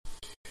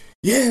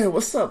Yeah,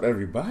 what's up,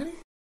 everybody?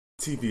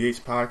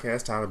 TBH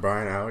Podcast, Tyler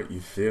Brian Howard.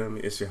 You feel me?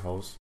 It's your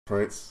host,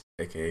 Prince,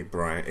 aka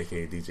Brian,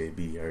 aka DJ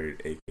B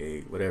Heard, aka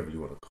whatever you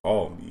want to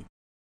call me.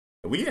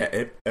 We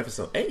at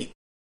episode 8,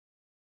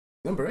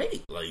 number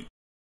 8, like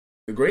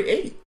the great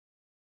 8.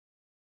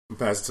 I'm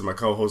passing to my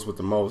co-host with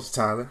the most,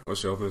 Tyler.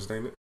 What's your opening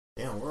statement?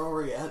 Damn, we're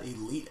already at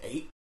Elite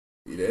 8.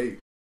 Elite 8.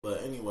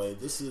 But anyway,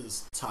 this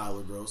is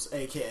Tyler Gross,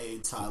 aka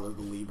Tyler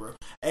the Libra,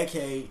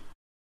 aka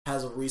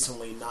has a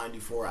recently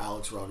 94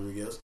 Alex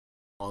Rodriguez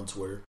on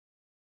Twitter.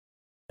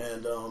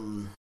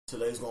 And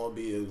today's gonna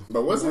be a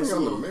But wasn't he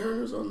on the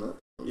Mariners on that?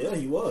 Yeah,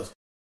 he was.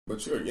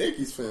 But you're a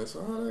Yankees fan,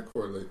 so how does that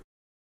correlate?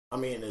 I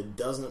mean, it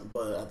doesn't,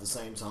 but at the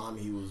same time,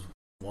 he was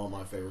one of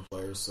my favorite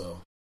players, so,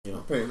 you know.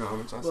 I'm paying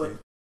homage, I see.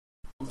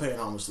 I'm paying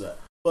homage to that.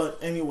 But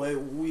anyway,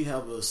 we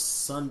have a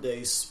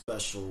Sunday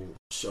special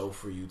show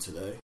for you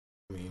today.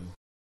 I mean,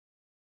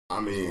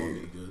 it's gonna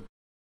be good.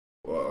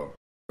 Well,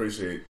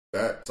 appreciate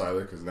that,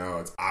 Tyler, because now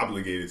it's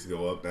obligated to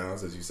go up now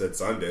since you said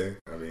Sunday.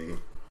 I mean,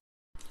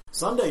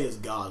 Sunday is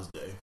God's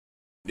day.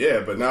 Yeah,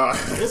 but now I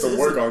have to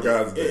work on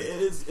God's day.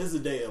 It's a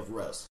day of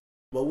rest.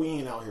 But we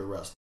ain't out here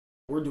resting.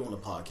 We're doing a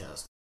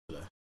podcast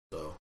today.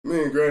 So, I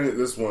mean, granted,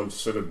 this one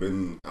should have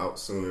been out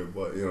sooner,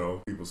 but, you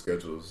know, people's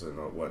schedules and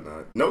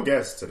whatnot. No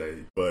guests today,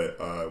 but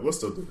we'll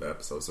still do the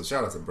episode. So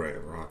shout out to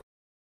Brandon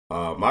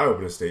Ron. My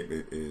opening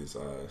statement is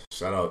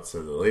shout out to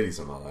the ladies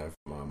in my life,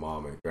 my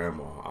mom and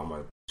grandma. I'm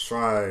going to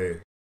try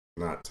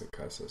not to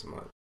cuss as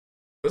much.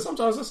 But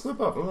sometimes I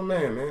slip up. I'm a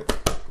man.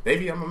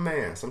 Baby, I'm a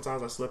man.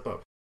 Sometimes I slip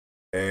up.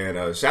 And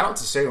shout out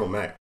to Shane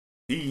O'Mac.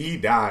 He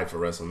died for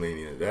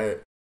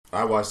WrestleMania.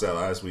 I watched that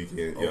last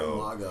weekend. Oh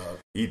my God.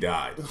 He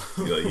died.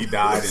 He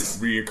died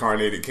and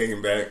reincarnated,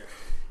 came back.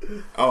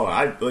 Oh,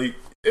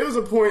 it was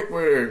a point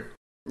where,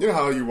 you know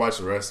how you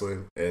watch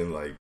wrestling and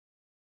like,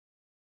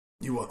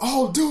 you were,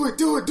 do it.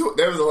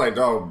 They was like,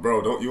 dog,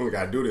 bro, you ain't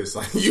gotta do this.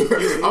 Like,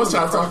 I was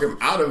trying to talk him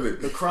out of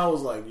it. The crowd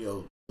was like,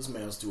 yo, this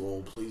man's too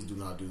old. Please do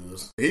not do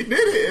this. He did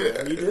it.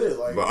 Yeah, he did it.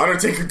 Like, but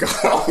Undertaker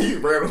got out. He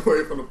ran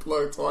away from the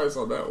plug twice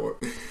on that one.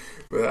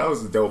 But that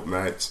was a dope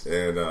match.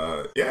 And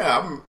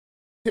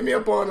hit me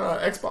up on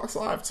Xbox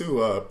Live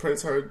too.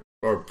 Prince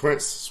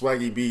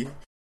Swaggy B.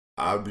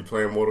 I'll be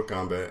playing Mortal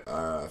Kombat.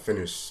 I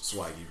finished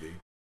Swaggy B.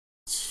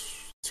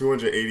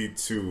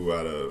 282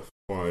 out of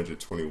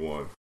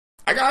 421.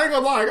 I ain't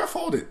gonna lie, I got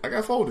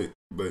folded.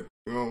 But,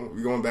 you know,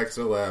 we going back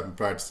to the lab and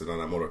practicing on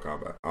that Mortal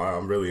Kombat.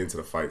 I'm really into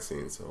the fight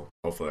scene, so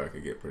hopefully I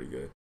can get pretty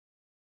good.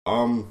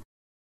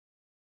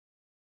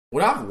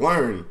 What I've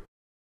learned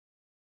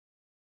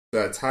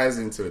that ties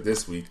into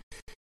this week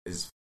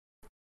is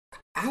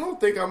I don't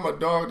think I'm a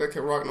dog that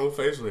can rock no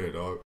facial hair,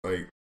 dog.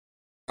 Like,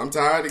 I'm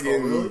tired of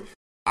getting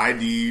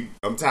ID'd.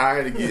 I'm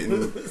tired of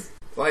getting,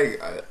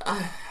 like,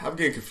 I'm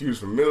getting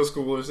confused from middle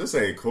schoolers. This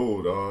ain't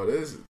cool, dog.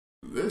 This.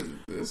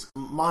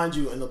 Mind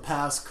you, in the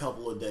past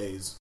couple of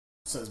days,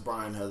 since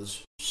Brian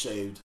has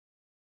shaved,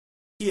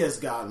 he has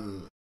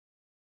gotten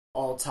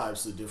all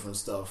types of different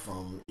stuff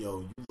from,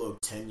 you look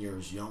 10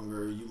 years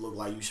younger, you look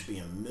like you should be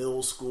in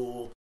middle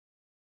school,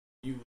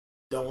 you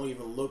don't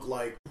even look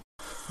like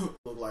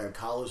a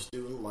college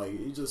student, like,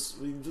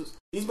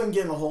 he's been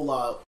getting a whole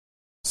lot of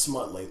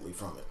smut lately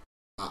from it.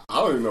 I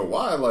don't even know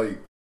why, like,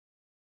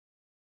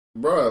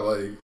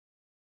 bruh, like,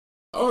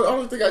 I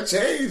don't think I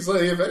changed.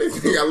 Like, if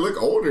anything, I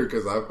look older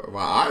because my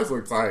eyes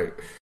look tired.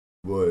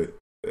 But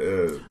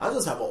I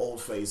just have an old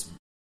face,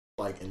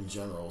 like, in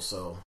general.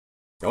 So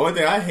the only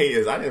thing I hate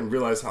is I didn't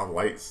realize how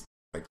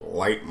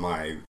light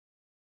my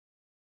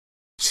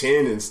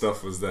chin and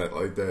stuff was that.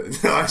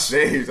 I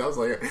shaved. I was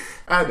like,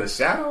 I had the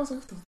shadow. I was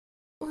like,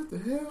 what the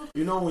hell?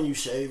 You know when you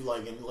shave,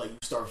 like, and like you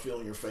start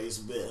feeling your face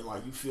a bit, and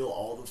like you feel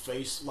all the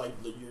face, like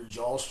your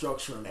jaw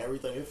structure and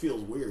everything. It feels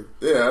weird.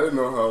 Yeah, I didn't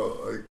know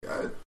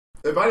how.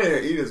 If I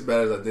didn't eat as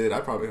bad as I did,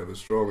 I'd probably have a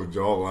stronger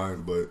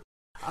jawline, but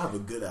I have a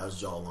good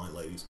ass jawline,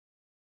 ladies.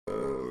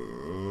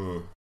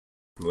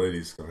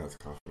 Ladies gonna have to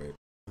compliment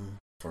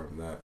from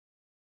that.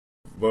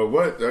 But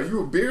what, are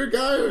you a beard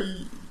guy, or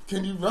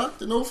can you rock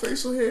the no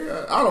facial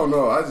hair? I don't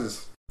know.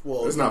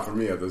 It's not for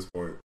me at this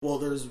point. Well,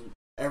 there's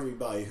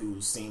everybody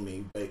who's seen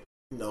me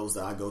knows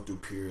that I go through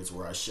periods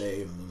where I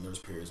shave, and then there's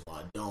periods where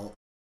I don't.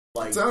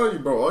 Like, I'm telling you,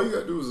 bro, all you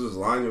gotta do is just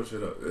line your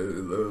shit up.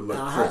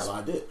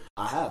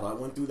 I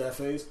went through that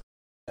phase.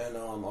 And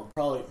I'm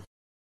probably,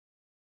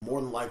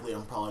 more than likely,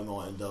 I'm probably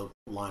going to end up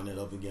lining it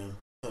up again.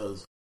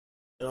 Because,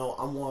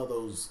 I'm one of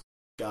those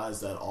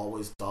guys that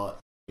always thought,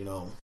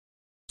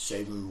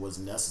 shaving was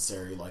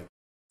necessary. Like,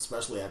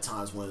 especially at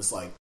times when it's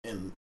like,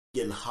 and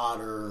getting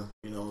hotter,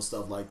 and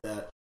stuff like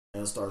that.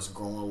 And it starts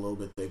growing a little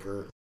bit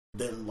thicker.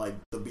 Then, like,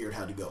 the beard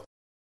had to go.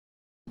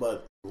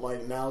 But,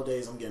 like,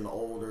 nowadays I'm getting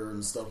older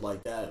and stuff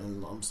like that.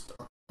 And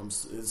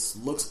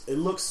it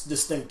looks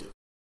distinctive,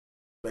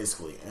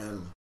 basically.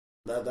 And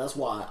that's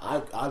why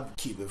I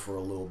keep it for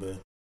a little bit.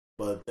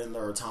 But then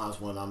there are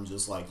times when I'm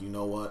just like, you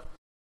know what?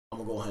 I'm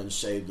going to go ahead and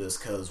shave this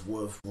because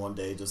what if one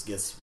day it just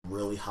gets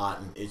really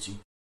hot and itchy?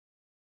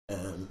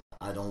 And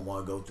I don't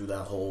want to go through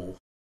that whole,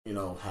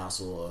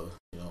 hassle of,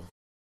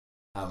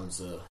 having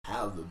to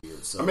have the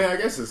beard. So I mean, I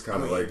guess it's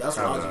kind of like that's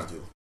what I just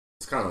do.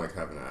 It's kind of like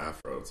having an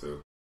afro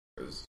too,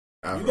 because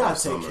you gotta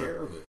take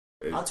care of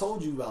it. I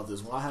told you about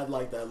this when I had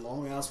like that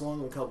long ass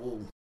one a couple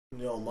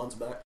months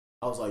back.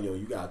 I was like, yo,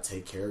 you gotta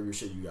take care of your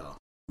shit. You gotta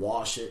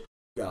wash it.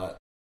 You gotta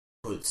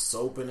put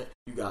soap in it.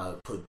 You gotta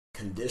put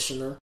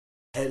conditioner,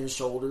 Head and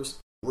Shoulders,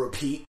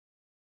 repeat.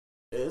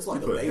 It's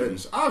like a baby.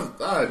 I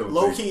don't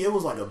low key, it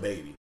was like a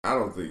baby. I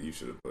don't think you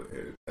should have put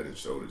Head and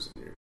Shoulders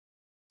in your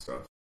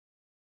stuff,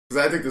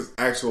 because I think there's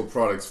actual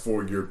products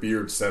for your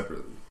beard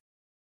separately.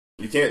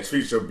 You can't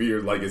treat your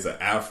beard like it's an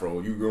afro.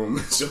 You gonna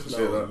mess your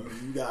shit up.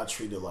 You gotta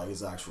treat it like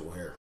it's actual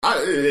hair.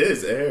 It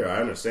is hair. I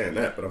understand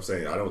that, but I'm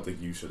saying I don't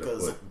think you should have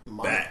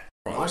put that.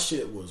 My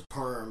shit was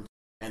permed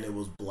and it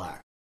was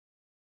black.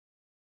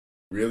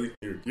 Really?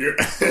 Your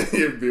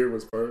beard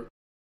was permed?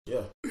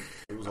 Yeah,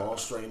 it was all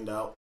straightened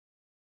out.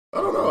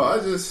 I don't know.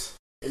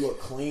 It looked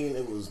clean.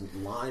 It was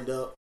lined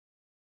up.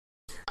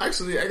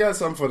 Actually, I got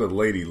something for the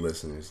lady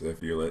listeners.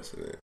 If you're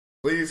listening,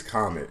 please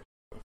comment.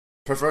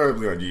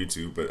 Preferably on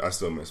YouTube, but I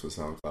still mess with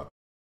SoundCloud.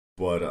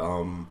 But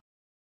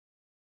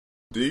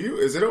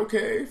is it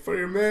okay for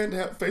your man to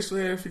have facial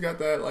hair if you got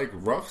that like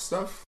rough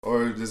stuff,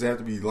 or does it have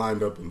to be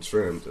lined up and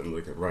trimmed and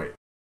looking right?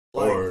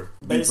 Like, or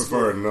do you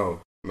prefer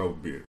no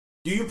beard?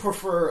 Do you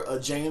prefer a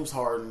James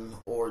Harden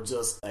or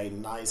just a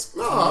nice?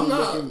 No, I'm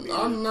not. Beard?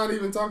 I'm not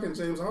even talking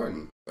James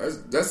Harden.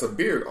 That's a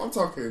beard. I'm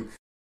talking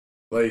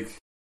like.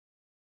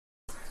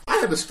 I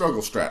had the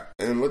struggle strap,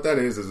 and what that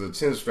is a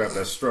chin strap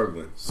that's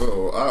struggling.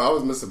 So I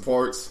was missing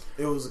parts.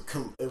 It was.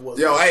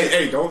 Yo,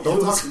 hey, don't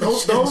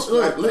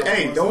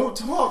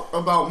talk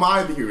about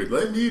my beard.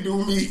 Let me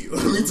do me.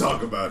 Let me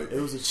talk about it. It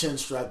was a chin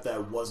strap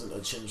that wasn't a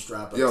chin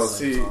strap.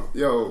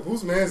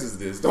 Whose man's is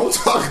this? Don't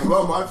talk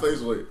about my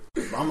facial hair.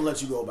 I'm gonna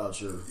let you go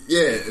about yours.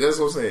 Yeah, that's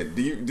what I'm saying.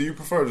 Do you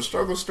prefer the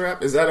struggle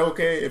strap? Is that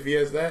okay if he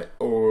has that,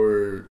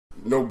 or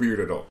no beard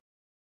at all?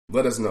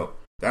 Let us know.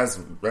 That's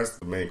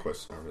the main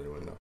question I really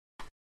want to know.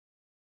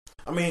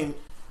 I mean,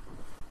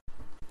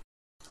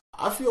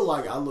 I feel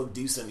like I look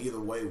decent either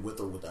way, with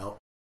or without.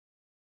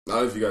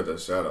 Not if you got that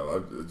shadow.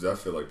 I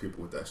feel like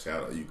people with that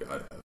shadow, you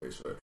gotta have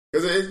facial hair,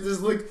 because it just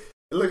look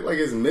like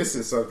it's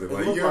missing something. It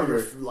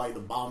look like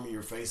the bottom of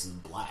your face is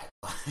black.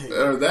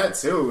 That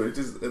too.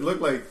 It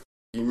looked like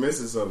you're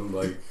missing something.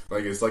 Like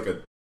it's like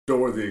a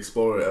Dora the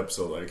Explorer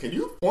episode. Like, can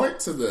you point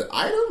to the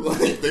item?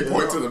 Like they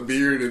point to the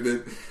beard and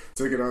then.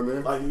 Took it on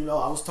there. Like,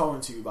 I was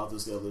talking to you about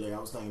this the other day. I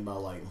was thinking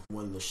about like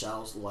when the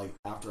shadows, like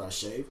after I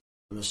shave,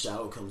 when the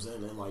shadow comes in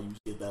and like you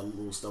get that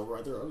little stubble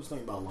right there. I was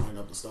thinking about lining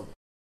up the stubble.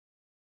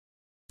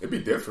 It'd be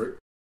different.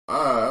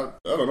 I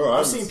don't know.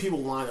 I've seen people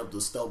line up the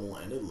stubble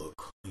and it look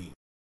clean.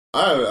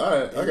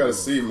 I gotta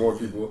see more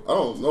people. I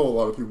don't know a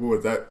lot of people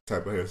with that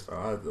type of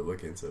hairstyle. I have to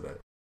look into that.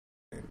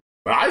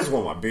 But I just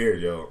want my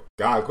beard, yo.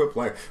 God, quit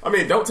playing. I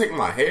mean, don't take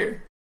my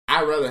hair.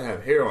 I'd rather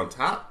have hair on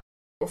top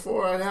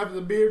before I have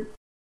the beard.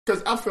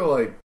 Because I feel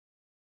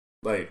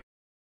like,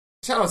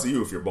 shout out to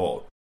you if you're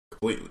bald,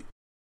 completely.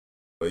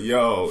 But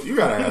yo, you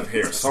gotta have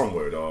hair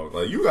somewhere, dog.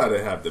 Like, you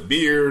gotta have the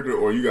beard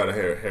or you gotta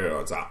have hair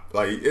on top.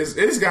 Like,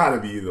 it's gotta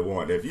be either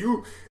one. If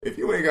you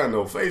ain't got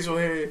no facial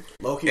hair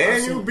low-key,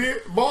 and you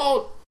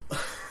bald, I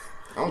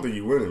don't think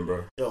you winning,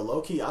 bro. Yo,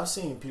 low-key, I've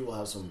seen people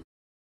have some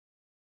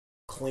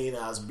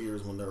clean-ass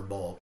beards when they're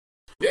bald.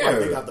 Yeah. Like,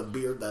 they got the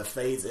beard that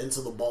fades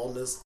into the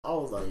baldness. I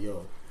was like,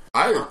 yo.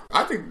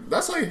 I think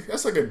that's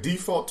like a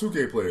default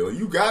 2K player. Like,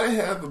 you gotta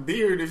have a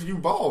beard if you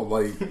bald.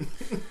 Like,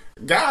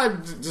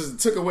 God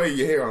just took away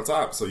your hair on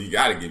top, so you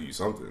gotta give you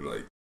something.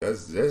 Like,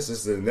 that's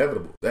just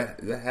inevitable. That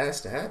has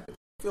to happen.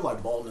 I feel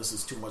like baldness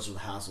is too much of a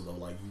hassle though.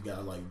 Like, you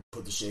gotta like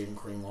put the shaving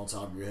cream on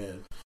top of your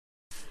head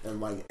and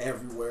like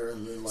everywhere,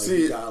 and then like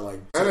you gotta like.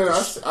 And then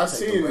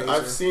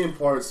I've seen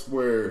parts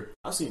where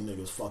I've seen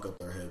niggas fuck up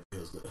their head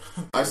because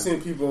I've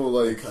seen people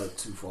like cut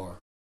too far,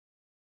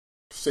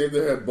 shave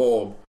their head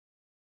bald.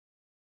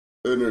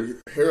 And their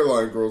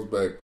hairline grows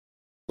back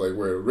like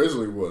where it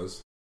originally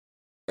was.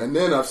 And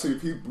then I've seen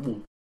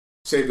people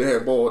shave their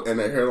head bald and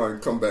their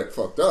hairline come back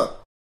fucked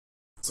up.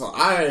 So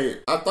I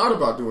thought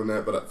about doing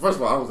that, but first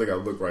of all, I don't think I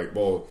look right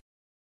bald.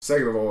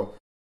 Second of all,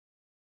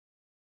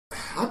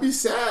 I'd be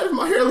sad if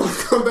my hairline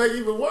come back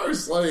even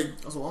worse. Like,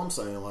 that's what I'm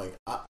saying. Like,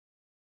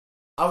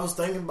 I was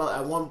thinking about,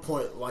 at one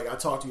point, like I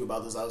talked to you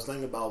about this, I was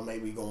thinking about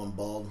maybe going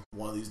bald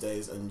one of these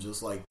days and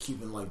just like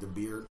keeping like the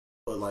beard,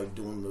 but like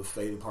doing the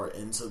faded part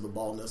into the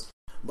baldness.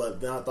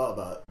 But then I thought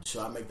about it.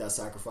 Should I make that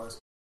sacrifice?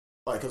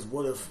 Like, because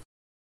what if...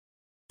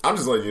 I'm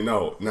just letting you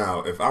know,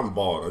 now, if I'm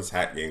bald, it's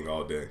hat gang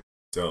all day.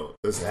 So,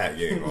 it's hat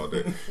gang all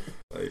day.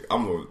 Like,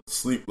 I'm going to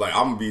sleep, like,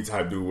 I'm going to be the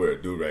type dude wear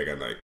a do-rag at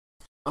night.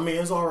 I mean,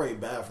 it's already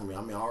bad for me.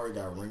 I mean, I already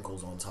got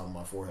wrinkles on top of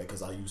my forehead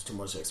because I use too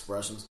much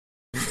expressions.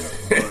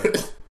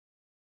 But,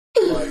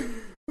 like,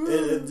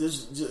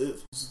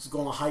 it's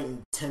going to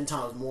heighten 10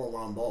 times more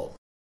when I'm bald.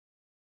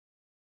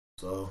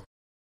 So,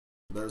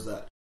 there's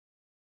that.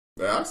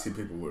 Yeah, I see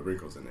people with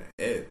wrinkles in their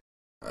head.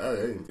 I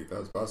didn't think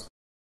that was possible.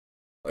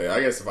 Like,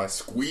 I guess if I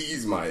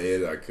squeeze my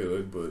head, I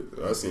could,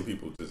 but I've seen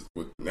people just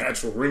with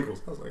natural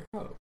wrinkles. I was like, how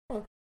the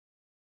fuck?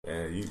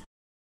 Yeah,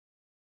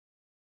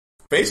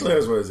 Facial hair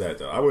is where it's at,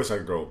 though. I wish I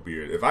could grow a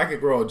beard. If I could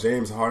grow a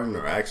James Harden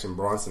or Action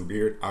Bronson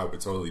beard, I would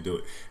totally do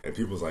it. And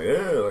people's like,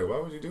 yeah, like, why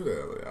would you do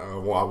that? Like, I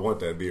want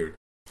that beard.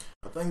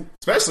 I think,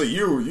 especially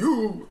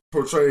you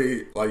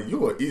portray like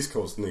you an East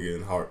Coast nigga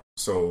in heart.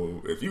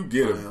 So if you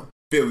get a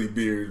Philly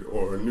beard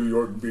or a New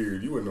York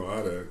beard, you wouldn't know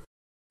how to.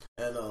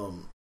 And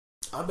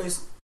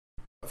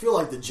I feel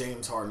like the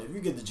James Harden. If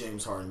you get the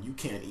James Harden, you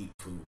can't eat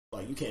food.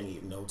 Like you can't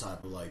eat no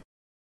type of like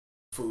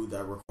food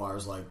that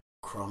requires like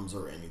crumbs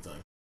or anything.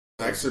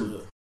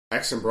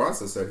 Action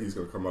Bronson said he's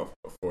gonna come up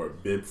for a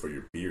bib for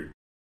your beard.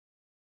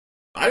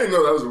 I didn't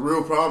know that was a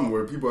real problem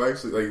where people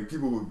actually like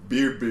people with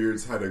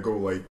beards had to go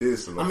like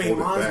this. And, like, I mean, hold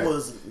it back. mine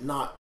was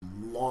not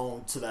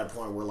long to that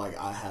point where like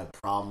I had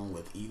problem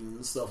with eating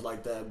and stuff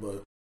like that.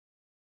 But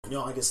you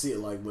know, I can see it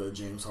like with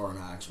James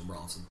Harden and Action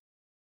Bronson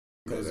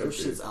because their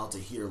shit's out to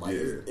here. Like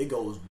it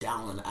goes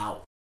down and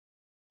out,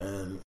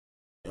 and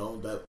you know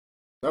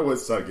that would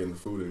suck getting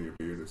food in your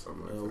beard or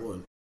something like that. It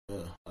would.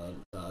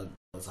 Yeah,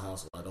 that's a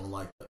hassle. I don't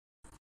like that.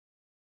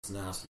 It's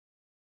nasty.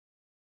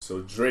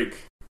 So Drake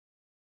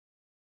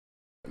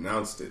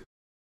announced it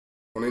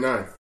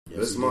 29th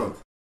this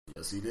month.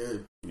 Yes, he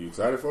did. You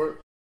excited for it?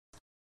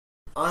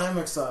 I am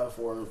excited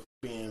for it,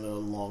 being a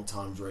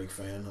longtime Drake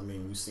fan. I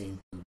mean, we've seen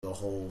the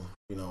whole,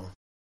 you know,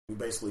 we've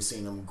basically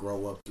seen him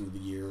grow up through the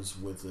years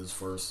with his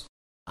first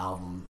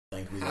album.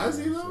 Thank Me. Has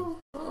he though?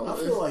 I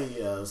feel like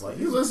he has. Like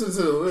you listen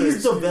to the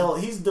lyrics.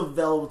 He's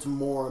developed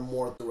more and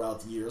more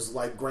throughout the years.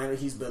 Like, granted,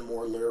 he's been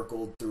more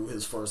lyrical through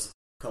his first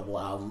couple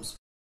albums,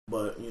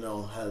 but you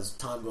know, as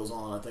time goes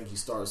on, I think he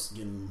starts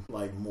getting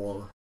like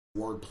more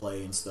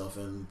wordplay and stuff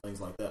and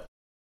things like that.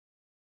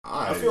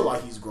 I feel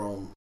like he's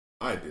grown.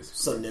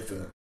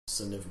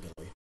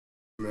 Significantly.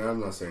 I mean, I'm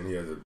not saying he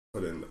has to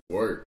put in the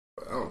work,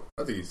 but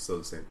I think he's still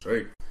the same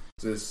Drake.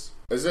 It's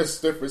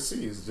just different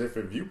seas,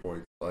 different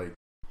viewpoints. Like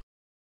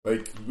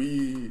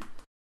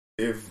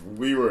if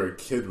we were a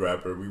kid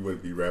rapper, we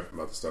wouldn't be rapping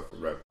about the stuff we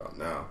rap about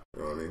now.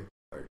 You know what I mean?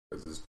 Like,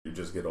 cause you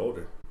just get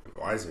older and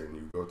wiser, and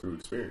you go through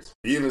experience.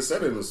 He even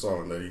said in the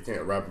song that he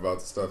can't rap about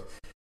the stuff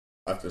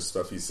after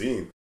stuff he's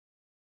seen.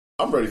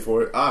 I'm ready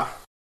for it. I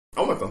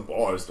want them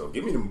bars though.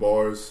 Give me them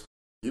bars.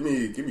 Give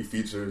me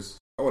features.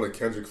 I want a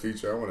Kendrick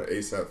feature. I want an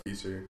ASAP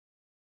feature.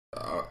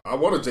 I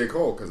want a J.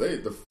 Cole because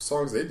the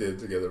songs they did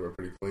together were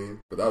pretty clean.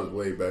 But that was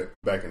way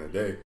back in the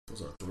day.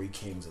 Those are 3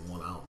 kings in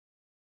one album.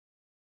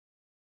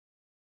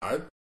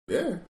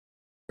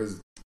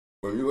 Because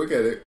when you look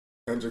at it,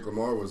 Kendrick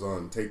Lamar was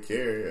on Take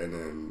Care, and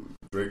then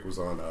Drake was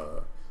on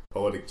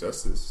Poetic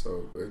Justice.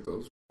 So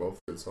those were both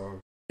good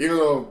songs. Even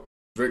though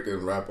Drake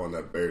didn't rap on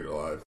that Buried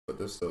Alive, but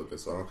they're still a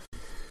good song.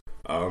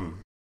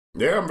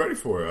 Yeah, I'm ready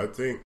for it.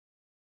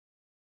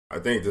 I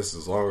think this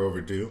is long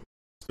overdue,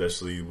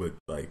 especially with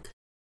like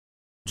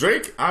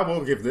Drake. I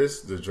will give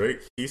this to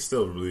Drake. He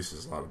still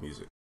releases a lot of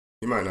music.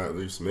 He might not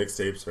release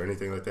mixtapes or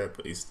anything like that,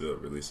 but he still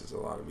releases a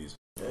lot of music.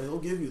 Yeah, he'll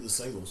give you the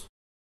singles.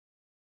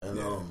 And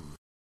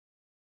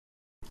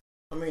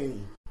I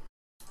mean,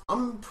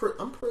 I'm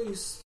pretty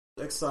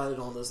excited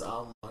on this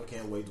album. I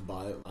can't wait to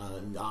buy it.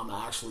 I'm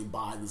actually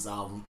buying this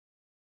album.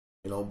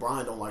 You know,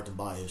 Brian don't like to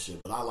buy his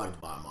shit, but I like to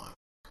buy mine.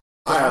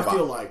 I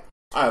feel like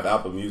I have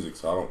Apple Music,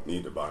 so I don't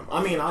need to buy mine.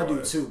 I mean, I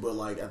do too, but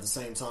like at the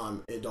same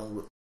time, it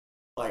don't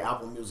like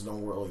Apple Music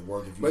don't really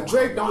work if you. But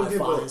Drake don't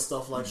give a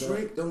stuff like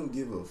Drake don't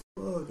give a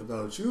fuck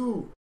about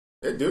you.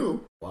 They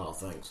do. Wow,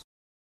 thanks.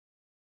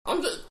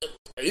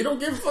 You don't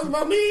give a fuck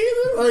about me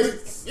either. Like,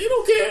 you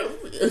don't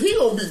care. He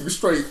gonna be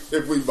straight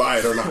if we buy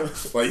it or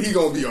not. Like, he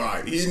gonna be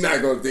alright. He's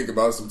not gonna think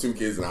about some 2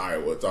 kids in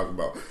Iowa talking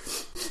about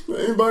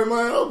anybody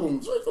my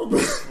albums.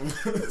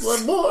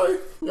 Like, boy,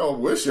 y'all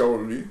wish y'all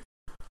would be.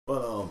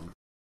 But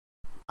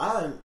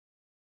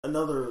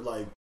another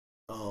like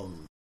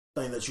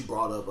thing that you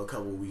brought up a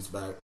couple of weeks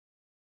back.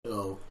 You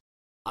know,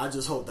 I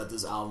just hope that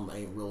this album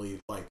ain't really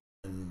like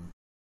an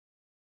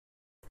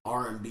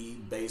R&B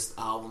based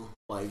album,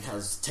 like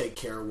has Take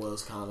Care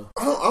was kind of.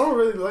 I don't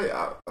really like.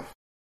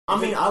 I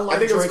think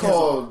Drake it's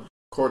called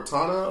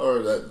Cortana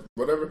or that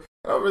whatever.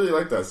 I don't really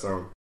like that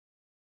song.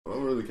 I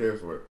don't really care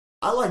for it.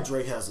 I like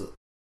Drake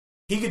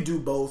he could do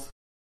both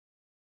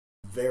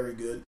very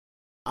good.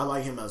 I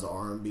like him as an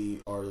R&B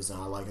artist, and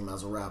I like him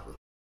as a rapper,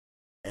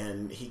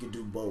 and he could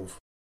do both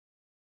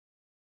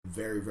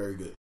very, very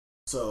good.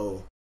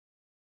 So,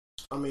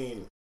 I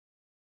mean,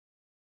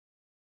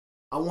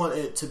 I want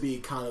it to be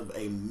kind of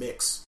a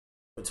mix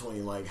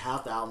between like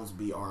half the albums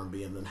be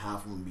R&B and then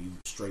half of them be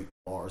straight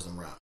bars and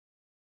rap.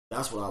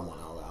 That's what I want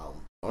out of the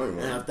album.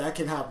 And if that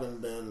can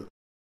happen, then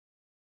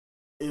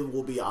it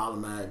will be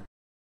automatic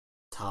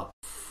top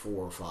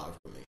 4 or 5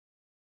 for me.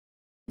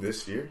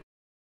 This year?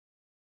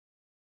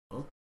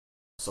 Huh?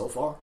 So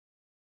far.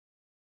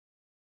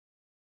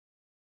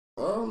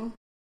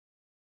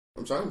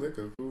 I'm trying to think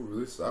of who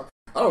released I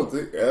don't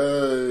think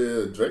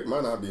Drake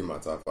might not be in my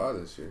top 5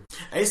 this year.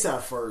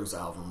 ASAP Ferg's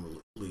album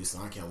released,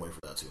 and I can't wait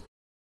for that too.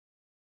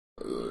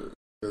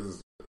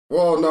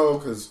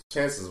 Because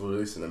Chances was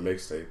releasing a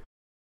mixtape,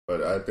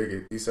 but I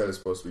think he said it's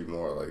supposed to be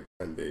more like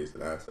 10 days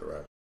than Acid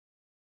Rap.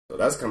 So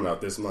that's coming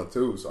out this month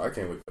too. So I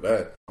can't wait for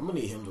that. I'm gonna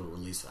need him to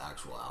release the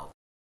actual album.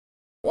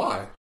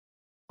 Why?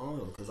 I don't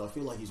know, because I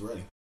feel like he's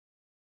ready.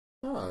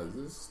 Nah,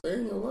 just stay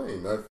in your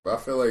lane. I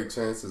feel like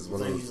Chance is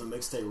one of those. He's a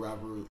mixtape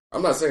rapper.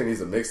 I'm not saying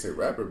he's a mixtape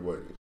rapper, but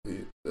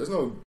there's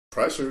no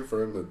pressure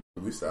for him to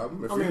release the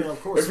album.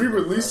 If he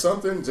release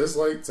something just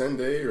like 10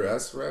 Day or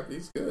Acid Rap,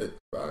 he's good.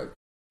 Fine.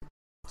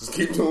 Just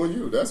keep doing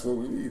you. That's what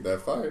we need. That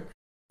fire.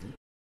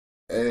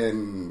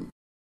 And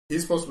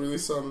he's supposed to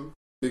release something.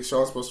 Big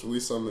Sean's supposed to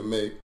release something in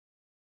May.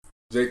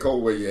 J.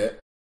 Cole, where you at?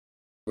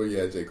 Where you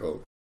at, J.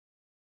 Cole?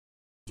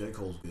 J.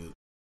 Cole's good.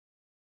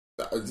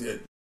 Yeah.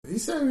 He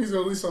said he's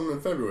gonna release something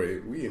in February.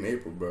 We in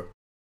April, bro.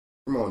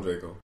 Come on, J.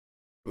 Cole.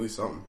 Release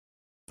something.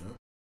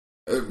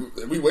 Yeah.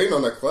 We waiting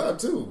on that collab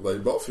too.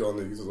 Like both y'all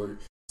niggas. Like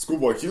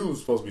Schoolboy Q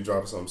is supposed to be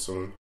dropping something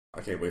soon.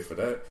 I can't wait for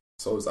that.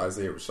 So is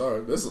Isaiah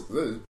Rashad. This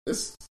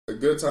is a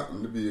good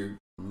time to be a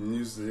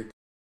music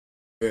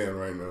fan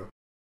right now.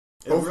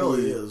 It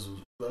really is,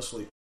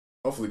 especially.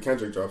 Hopefully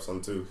Kendrick drops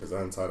something too, because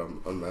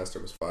Untitled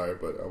Unmastered was fire.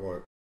 But I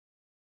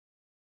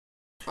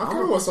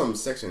kind of want something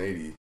Section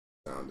 80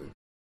 sounding.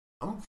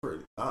 I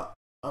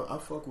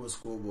fuck with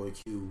Schoolboy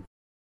Q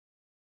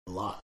a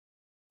lot,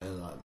 and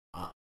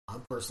I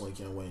personally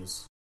can't wait to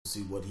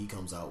see what he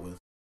comes out with.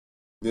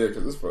 Yeah,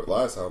 because this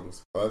last album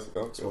was classic.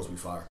 It's supposed to be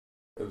fire.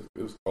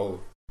 It was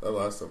cold. That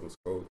last album was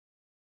cold.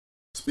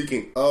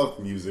 Speaking of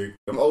music,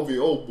 them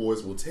OVO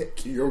boys will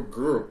take your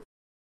girl.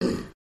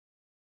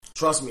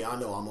 Trust me, I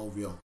know I'm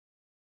OVO.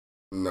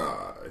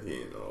 Nah, he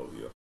ain't no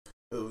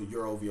OVO.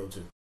 You're OVO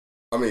too.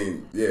 I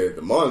mean, yeah,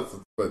 the month,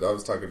 but I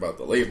was talking about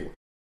the label.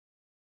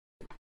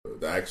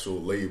 The actual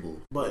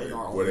label. But in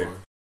our own where they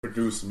line.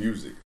 produce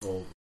music.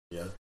 Well,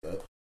 yeah.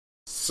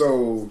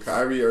 So,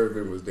 Kyrie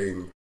Irving was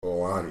dating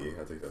Kehlani.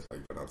 I think that's how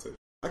you pronounce it.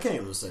 I can't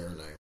even say her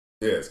name.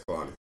 Yeah, it's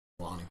Kehlani.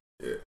 Kehlani.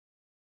 Yeah.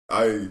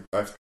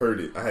 I've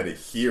heard it. I had to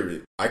hear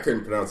it. I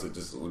couldn't pronounce it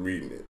just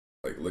reading it.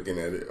 Like, looking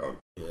at it.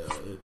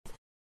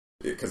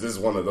 Because it's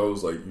one of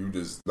those, like, you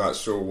just not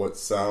sure what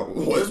sound,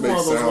 what it's makes one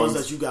of those sounds. ones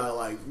that you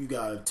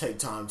gotta take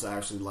time to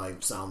actually,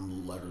 like, sound the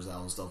letters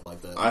out and stuff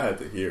like that. I had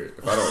to hear it.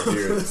 If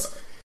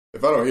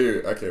I don't hear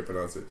it, I can't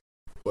pronounce it.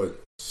 But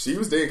she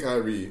was dating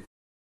Kyrie.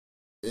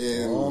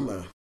 And oh,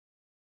 man.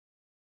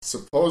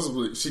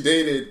 Supposedly, she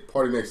dated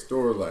Party Next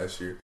Door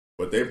last year,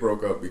 but they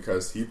broke up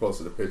because he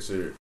posted a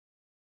picture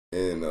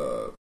in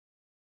a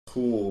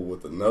pool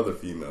with another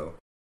female,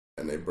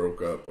 and they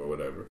broke up or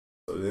whatever.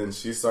 So then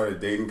she started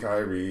dating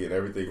Kyrie, and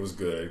everything was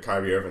good.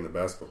 Kyrie Irving, the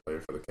basketball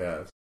player for the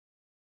Cavs.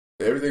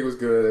 Everything was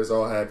good. It was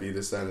all happy,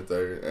 this, that, and the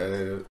third.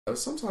 And it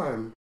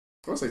sometime,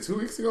 I want to say 2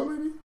 weeks ago,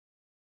 maybe?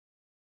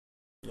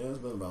 Yeah, it's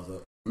been about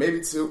that.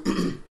 Maybe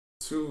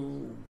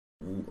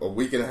a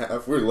week and a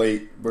half. We're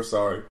late. We're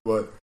sorry.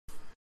 But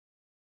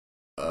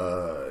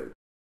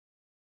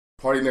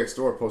Party Next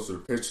Door posted a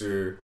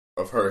picture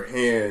of her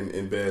hand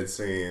in bed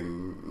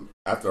saying,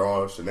 after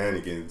all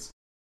shenanigans,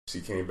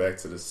 she came back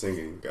to the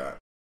singing guy.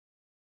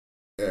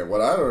 And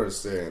what I don't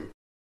understand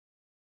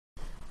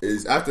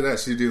is after that,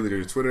 she deleted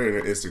her Twitter and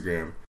her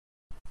Instagram.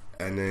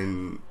 And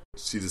then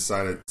she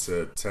decided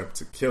to attempt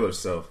to kill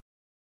herself.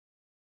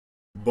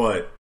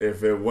 But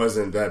if it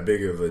wasn't that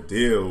big of a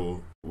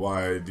deal,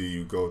 why do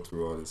you go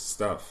through all this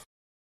stuff?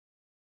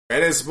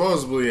 And then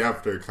supposedly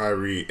after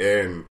Kyrie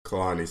and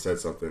Kehlani said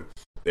something,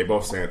 they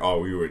both saying, "Oh,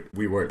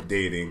 we weren't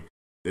dating.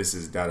 This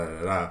is da da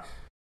da da."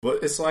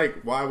 But it's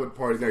like, why would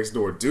Party Next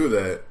Door do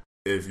that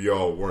if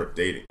y'all weren't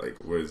dating?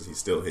 Like, was he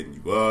still hitting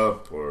you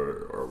up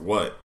or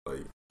what?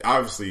 Like,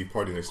 obviously,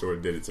 Party Next Door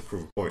did it to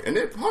prove a point. And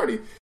then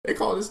they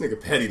call this nigga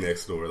Petty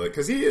Next Door, like,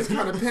 because he is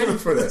kind of petty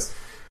for this.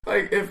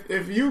 Like,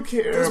 if you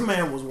care... This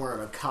man was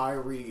wearing a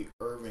Kyrie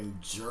Irving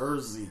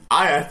jersey.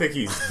 I think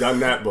he's done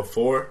that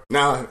before.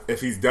 Now,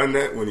 if he's done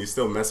that when he's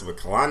still messing with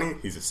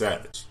Kehlani, he's a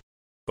savage.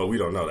 But we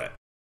don't know that.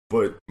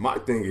 But my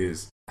thing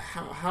is,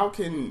 how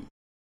can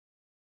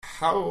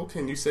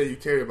you say you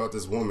care about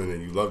this woman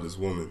and you love this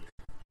woman?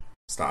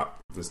 Stop.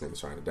 This nigga's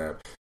trying to dab.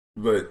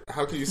 But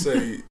how can you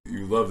say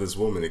you love this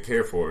woman and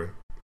care for her,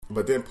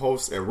 but then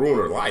post and ruin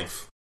her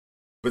life?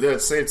 But then at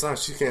the same time,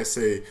 she can't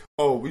say,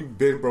 "Oh, we've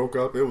been broke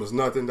up. It was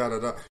nothing." Da da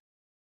da.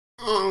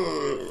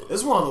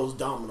 It's one of those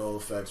domino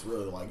effects,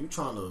 really. Like, you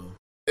trying to.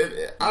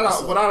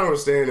 What I don't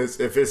understand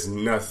is if it's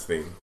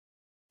nothing,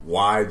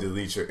 why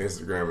delete your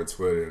Instagram and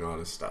Twitter and all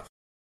this stuff,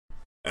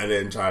 and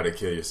then try to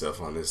kill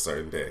yourself on this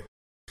certain day?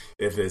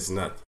 If it's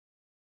nothing,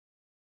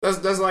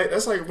 that's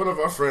like one of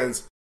our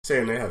friends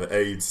saying they have an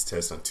AIDS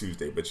test on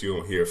Tuesday, but you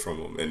don't hear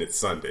from them, and it's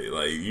Sunday.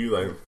 Like, you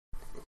like.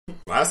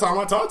 Last time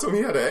I talked to him,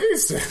 he had an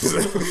AIDS test.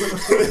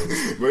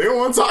 But he don't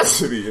want to talk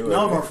to me. None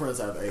of our friends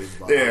have AIDS.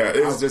 Yeah,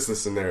 it's just a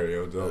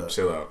scenario. Don't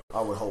chill out. I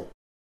would hope.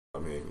 I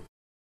mean,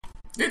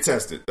 get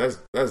tested. That's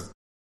what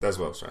I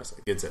was trying to say.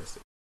 Get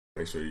tested.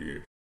 Make sure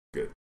you're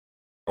good.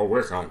 Or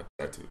wear condom.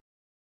 That too.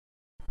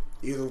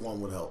 Either one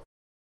would help.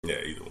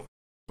 Yeah, either one.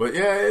 But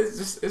yeah, it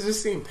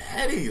just seemed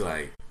petty.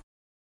 Like,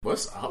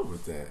 what's up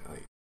with that?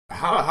 Like,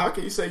 how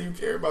can you say you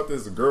care about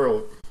this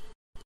girl,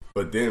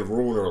 but then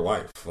ruin her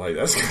life? Like,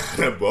 that's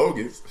kind of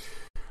bogus.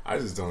 I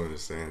just don't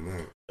understand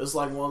that. It's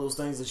like one of those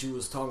things that you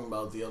was talking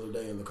about the other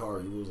day in the car.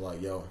 You was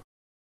like, yo,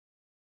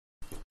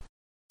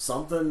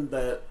 something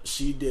that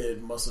she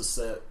did must have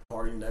set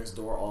Party Next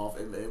Door off.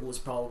 It was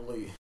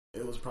probably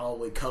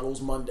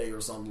Cuddles Monday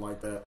or something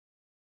like that.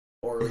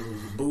 Or it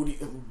was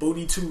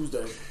Booty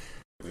Tuesday.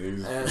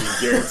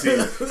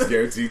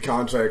 Guaranteed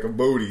contract of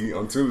booty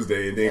on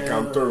Tuesday and didn't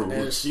come through.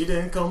 And she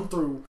didn't come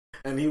through.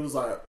 And he was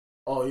like,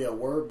 oh yeah,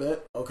 word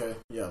bet? Okay,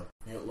 yeah.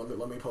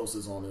 Let me post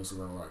this on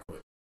Instagram right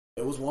quick.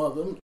 It was one of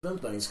them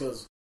things,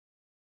 because,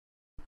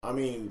 I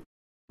mean,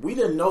 we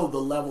didn't know the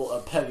level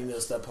of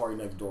pettiness that Party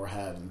Next Door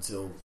had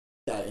until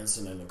that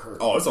incident occurred.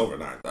 Oh, it's over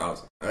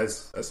 9,000.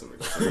 That's some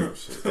extreme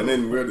shit. And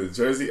then wear the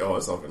jersey. Oh,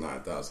 it's over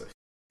 9,000.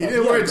 He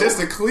didn't wear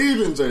just a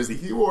Cleveland jersey.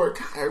 He wore a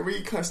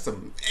Kyrie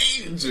custom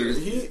made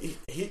jersey.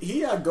 He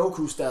had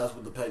Goku stats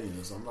with the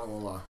pettiness. I'm not gonna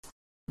lie.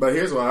 But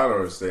here's what I don't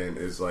understand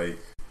is like,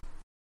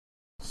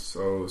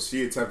 so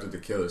she attempted to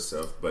kill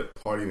herself, but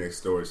Party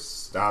Next Door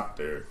stopped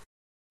her,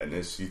 and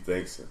then she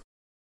thanks him.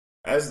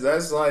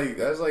 That's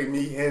like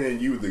me handing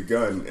you the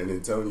gun and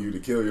then telling you to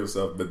kill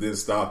yourself, but then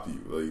stop you.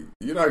 Like,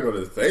 you're not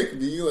gonna thank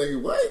me.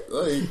 Like, what?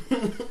 Like,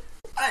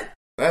 what?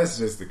 That's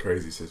just a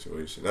crazy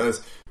situation.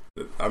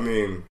 I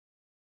mean,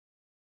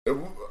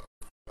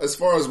 as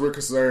far as we're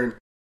concerned,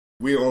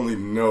 we only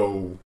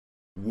know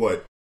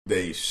what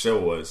they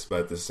show us,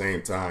 but at the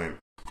same time,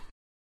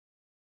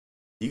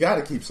 you got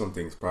to keep some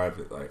things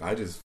private. Like, I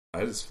just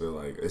feel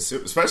like,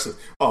 especially,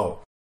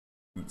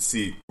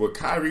 see, what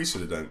Kyrie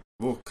should have done.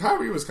 Well,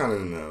 Kyrie was kind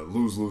of in a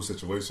lose-lose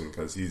situation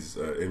because he's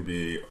an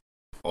NBA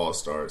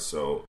All-Star,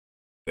 so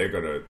they're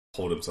going to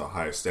hold him to a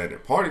higher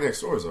standard. Party Next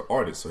Door is an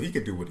artist, so he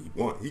can do what he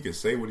wants. He can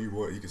say what he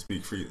wants. He can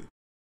speak freely.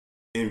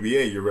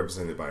 NBA, you're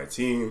represented by a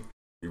team.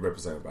 You're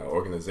represented by an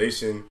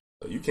organization.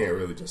 So you can't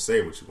really just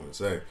say what you want to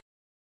say.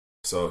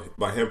 So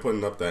by him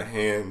putting up that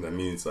hand, that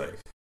means, like,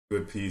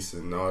 good peace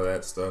and all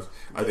that stuff.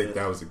 I think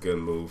that was a good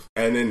move.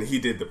 And then he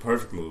did the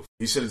perfect move.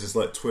 He should have just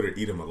let Twitter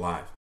eat him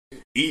alive.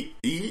 Eat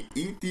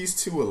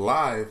these two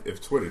alive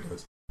if Twitter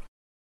does.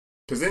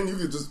 Because then you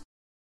could just,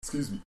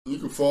 you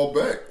can fall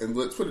back and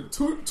let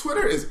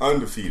Twitter is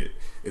undefeated.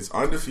 It's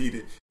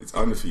undefeated.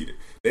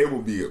 They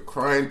will be a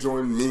crying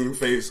Jordan meme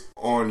face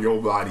on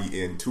your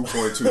body in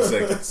 2.2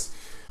 seconds.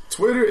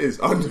 Twitter is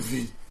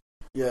undefeated.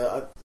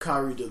 Yeah,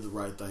 Kyrie did the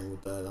right thing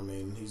with that. I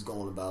mean, he's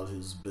going about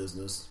his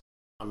business.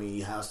 I mean,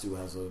 he has to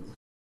as an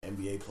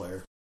NBA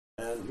player.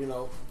 And, you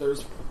know,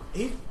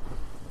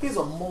 he's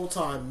a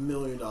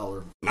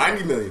multi-million-dollar...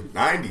 90 million.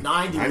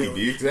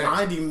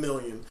 90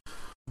 million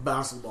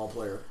basketball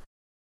player.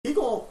 He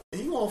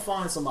gonna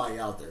find somebody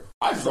out there.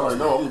 I just already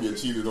know I'm gonna get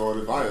cheated on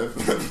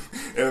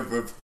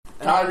if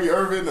Kyrie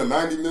Irving, a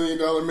 $90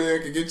 million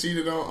man, could get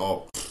cheated on.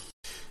 Oh,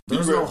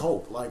 there's no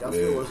hope. Like, I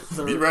feel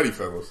be ready,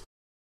 fellas.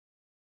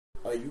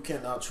 You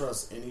cannot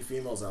trust any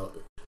females out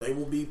there. They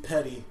will be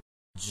petty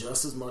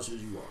just as much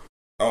as you are.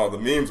 Oh, the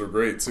memes were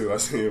great too. I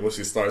seen it when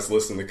she starts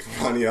listening to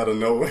Kalani out of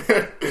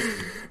nowhere.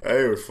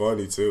 It was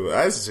funny too.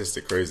 That's just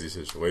a crazy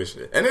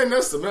situation. And then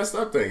that's the messed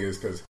up thing is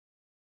because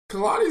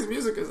Kalani's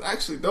music is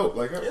actually dope.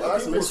 Like, people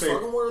was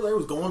fucking with her. They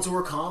was going to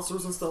her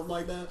concerts and stuff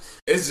like that.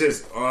 It's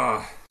just,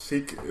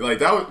 she like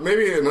that was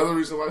maybe another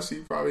reason why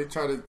she probably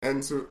tried to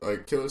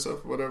kill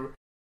herself or whatever.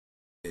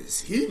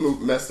 Is he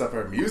messed up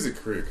her music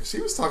career because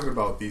she was talking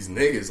about these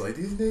niggas like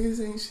these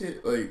niggas ain't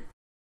shit like.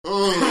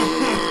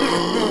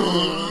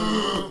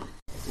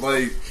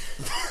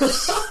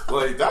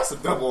 Like that's a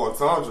double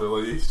entendre.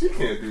 Like, she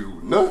can't do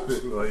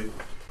nothing. Like,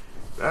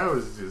 that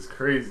was just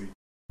crazy.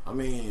 I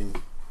mean,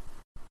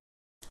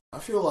 I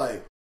feel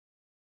like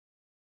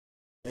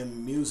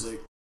in music,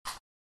 I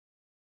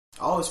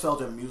always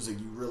felt in music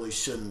you really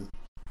shouldn't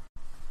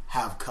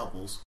have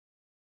couples.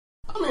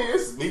 I mean,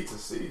 it's neat to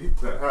see.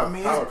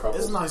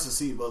 It's nice to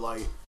see, but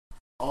like,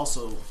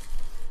 also,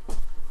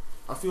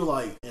 I feel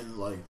like in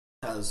like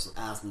as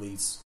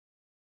athletes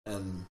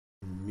and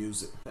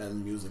music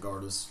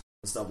artists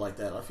and stuff like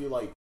that, I feel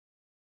like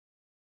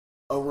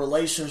a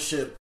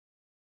relationship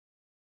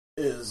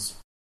is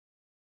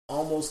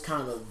almost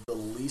kind of the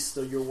least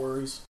of your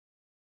worries.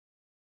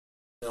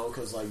 You know,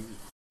 because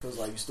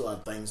you still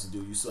have things to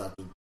do. You still have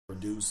to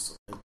produce.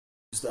 You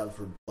still have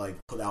to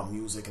put out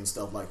music and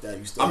stuff like that.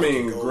 You still.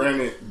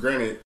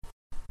 Granted,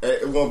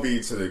 it won't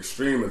be to the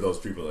extreme of those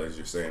people as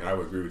you're saying. I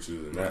would agree with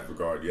you in that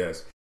regard,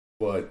 yes.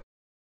 But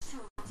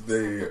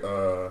they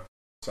shout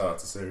out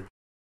to Siri.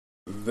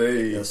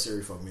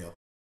 Siri fucked me up.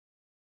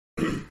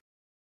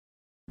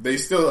 They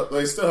still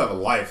have a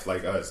life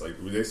like us. Like,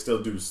 they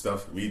still do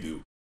stuff we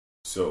do.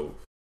 So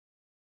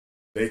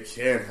they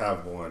can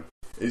have one.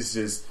 It's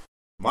just,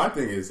 my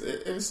thing is,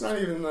 it's not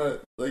even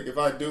like, if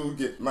I do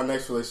get my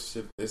next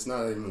relationship, it's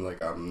not even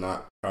like I'm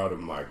not proud of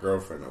my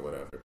girlfriend or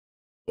whatever.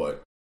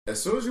 But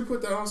as soon as you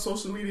put that on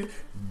social media,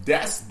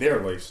 that's their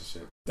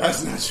relationship.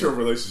 That's not your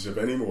relationship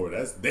anymore.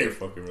 That's their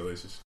fucking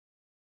relationship.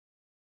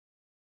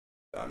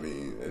 I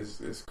mean,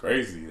 it's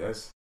crazy. You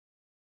just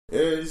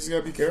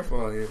gotta be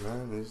careful out here,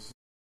 man.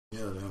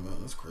 Man,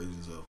 that's crazy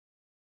as hell.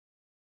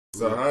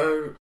 So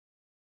how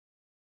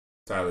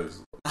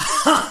Tyler's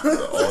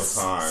the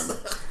all-time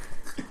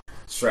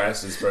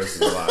trashiest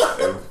person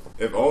alive.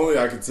 If only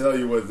I could tell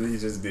you what he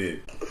just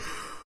did.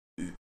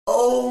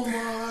 Oh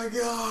my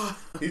god!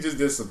 He just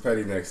did some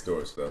petty next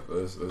door stuff.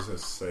 Let's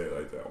just say it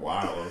like that.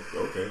 Wow.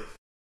 Okay.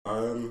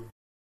 I'm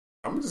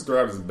gonna just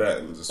grab his bat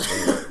and just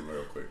swing at him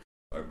real quick,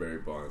 like Barry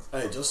Bonds.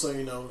 Hey, just so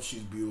you know,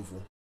 she's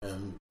beautiful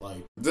and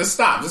like. Just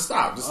stop. I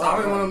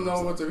don't want to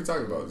know what they're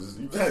talking about.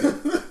 You petty.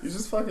 You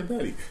just fucking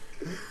petty.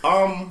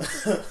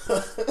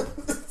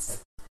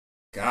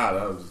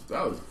 God,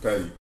 that was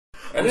petty.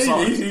 And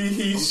then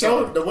he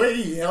showed the way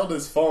he held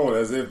his phone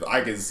as if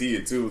I can see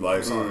it too.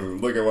 Like,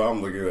 look at what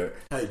I'm looking at.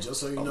 Hey, just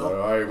so you know. Like,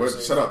 all right,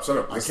 shut up.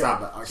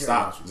 Just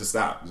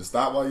stop. Just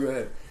stop while you're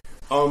ahead.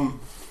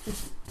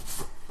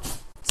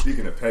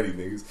 Speaking of petty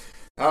niggas,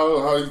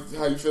 how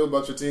you feel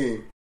about your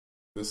team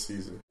this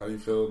season? How do you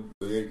feel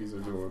the Yankees are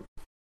doing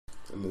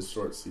in this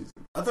short season?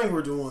 I think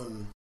we're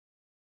doing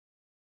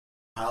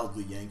how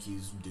the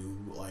Yankees do,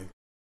 like,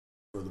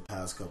 for the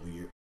past couple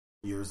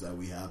years that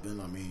we have been.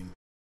 I mean,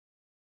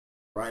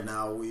 right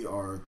now we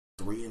are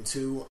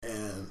 3-2,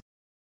 and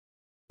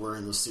we're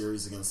in the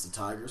series against the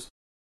Tigers.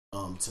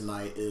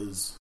 Tonight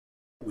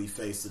we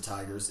face the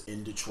Tigers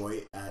in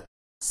Detroit at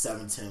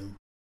 7:10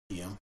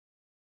 p.m.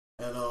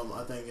 And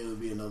I think it'll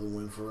be another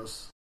win for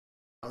us.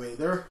 I mean,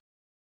 they're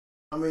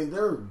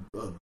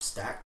a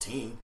stacked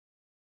team.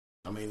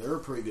 I mean, they're a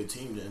pretty good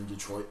team in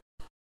Detroit.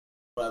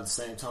 But at the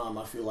same time,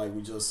 I feel like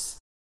we just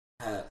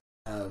have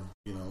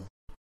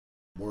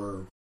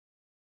we're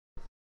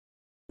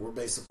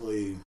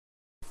basically,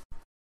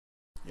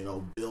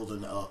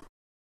 building up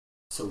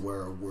to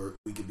where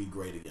we could be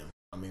great again.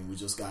 I mean, we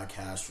just got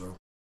Castro,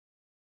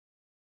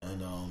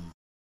 and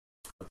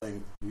I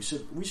think we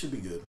should be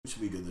good. We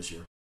should be good this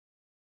year.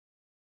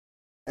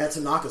 And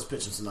Tanaka's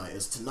pitching tonight.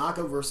 It's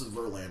Tanaka versus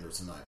Verlander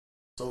tonight,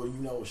 so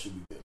it should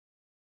be good.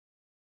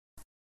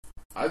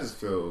 I just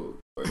feel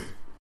like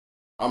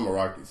I'm a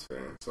Rockies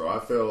fan, so I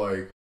feel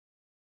like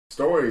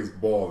Story's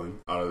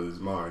balling out of his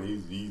mind.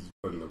 He's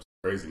putting up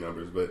some crazy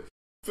numbers, but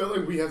I feel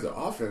like we have the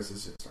offense.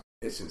 It's just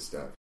pitching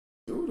stuff.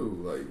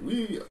 Doo-doo. Like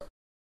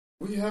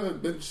we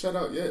haven't been shut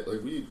out yet.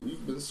 Like we've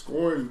been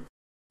scoring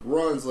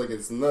runs like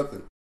it's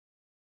nothing.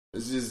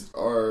 It's just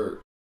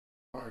our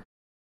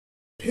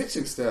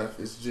pitching staff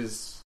is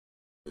just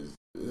it's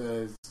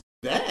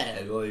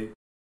bad. Like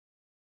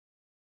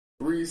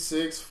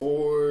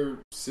 3-6,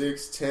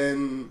 4-6,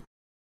 10.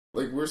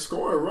 Like, we're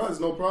scoring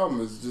runs, no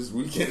problem. It's just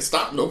we can't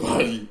stop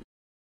nobody.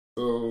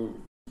 So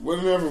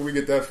whenever we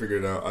get that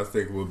figured out, I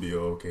think we'll be an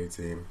okay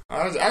team.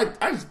 I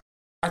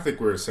think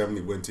we're a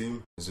 70-win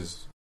team. It's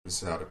just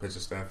this is how the pitching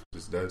staff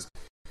just does.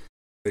 I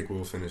think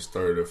we'll finish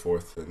third or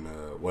fourth in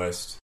the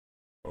West.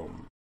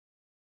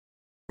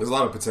 There's a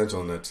lot of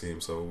potential on that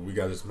team, so we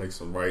got to just make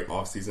some right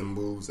offseason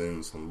moves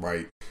and some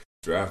right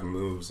draft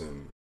moves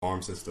and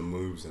farm system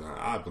moves, and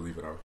I believe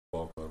in our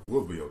football club.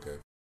 We'll be okay.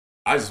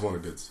 I just want a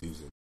good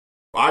season.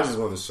 I just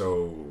want to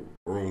show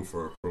room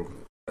for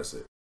improvement. That's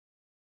it.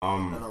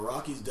 And the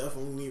Rockies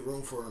definitely need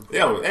room for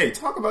improvement. Yeah, hey,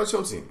 talk about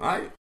your team. All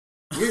right,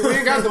 we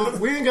ain't got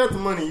the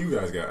money you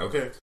guys got.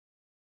 Okay.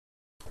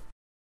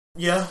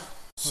 Yeah.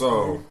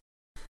 So,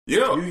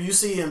 you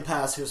see in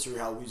past history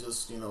how we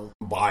just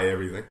buy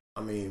everything.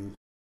 I mean,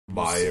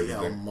 buy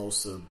everything. How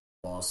most of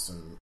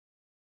Boston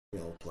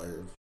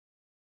players.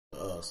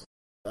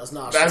 That's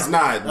not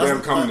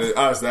them coming to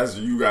us. That's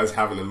you guys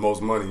having the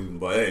most money.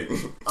 But hey,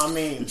 I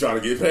mean, you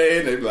trying to get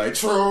paid? They be like,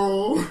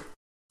 true.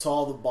 To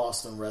all the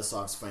Boston Red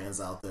Sox fans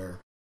out there,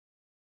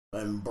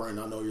 and Brent,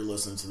 I know you're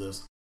listening to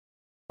this.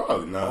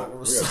 Probably not.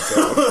 We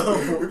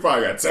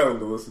probably got to tell them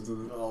to listen to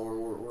this.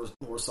 No,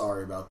 we're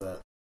sorry about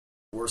that.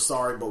 We're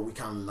sorry, but we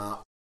kind of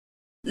not.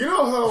 You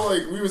know how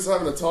we was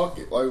having a talk,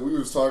 we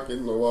was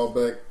talking a while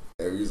back,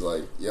 and we was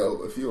like,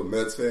 "Yo, if you a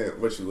Mets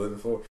fan, what you living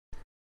for?"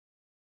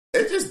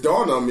 It just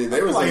dawned on me. If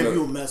you're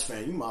a Mets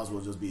fan, you might as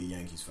well just be a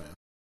Yankees fan.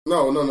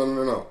 No.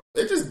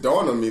 It just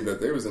dawned on me that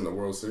they was in the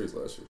World Series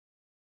last year.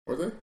 Were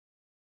they?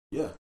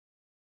 Yeah.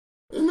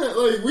 Isn't that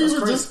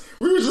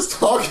we were just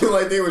talking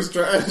like they was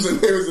trash and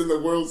they was in the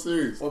World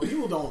Series. What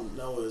people don't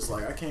know is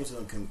I came to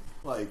them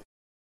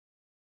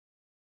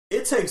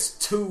it takes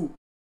two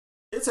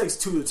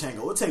to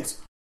tango. It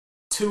takes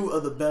two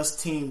of the best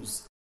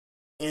teams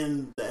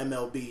in the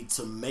MLB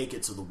to make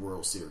it to the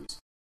World Series.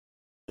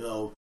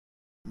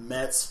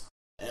 Mets,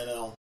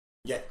 NL,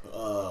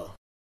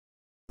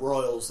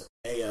 Royals,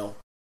 AL.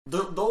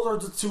 Those are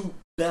the two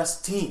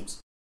best teams.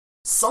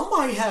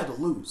 Somebody had to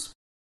lose.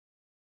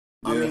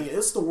 Yeah. I mean,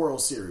 it's the World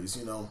Series,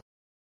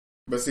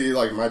 But see,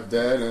 my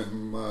dad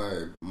and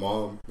my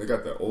mom, they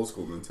got that old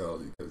school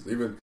mentality. Because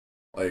even,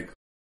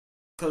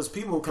 Because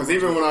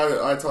even when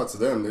I talk to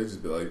them, they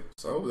just be like,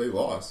 so they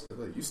lost.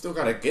 They're like, you still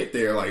got to get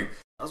there.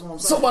 That's what I'm saying.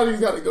 Somebody's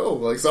got to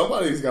go.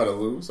 Somebody's got to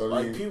lose.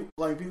 People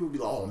be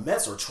like, oh,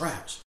 Mets are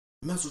trash.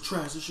 Mets are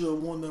trash. They should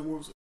have won that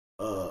World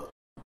Series.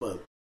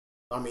 But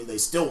I mean, they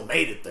still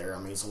made it there. I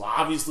mean, so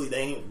obviously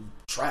they ain't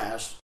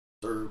trash.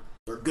 They're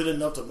good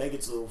enough to make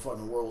it to the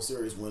fucking World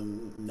Series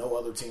when no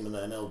other team in the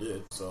NL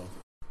did. So,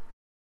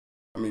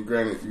 I mean,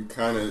 granted, you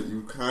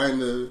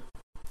kind of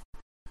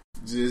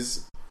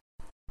just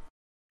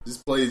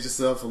played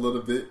yourself a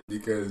little bit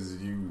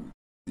because you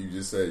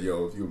just said,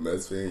 yo, if you're a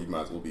Mets fan, you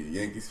might as well be a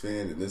Yankees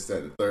fan, and this,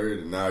 that, and the third,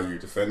 and now you're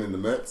defending the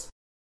Mets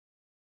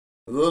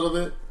a little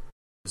bit.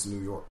 It's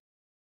New York.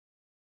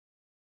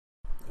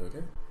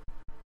 Okay.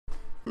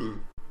 I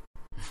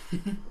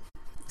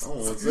don't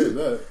want to say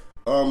that.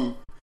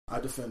 I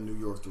defend New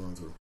York through and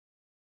through.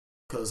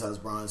 Because, as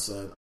Brian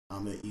said,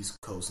 I'm an East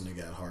Coast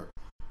nigga at heart.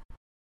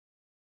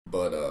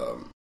 But,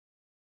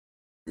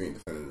 you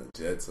ain't defending the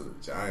Jets or the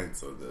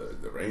Giants or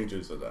the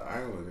Rangers or the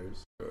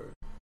Islanders. Or,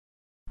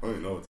 I don't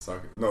even know what the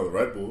soccer... No, the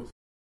Red Bulls.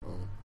 You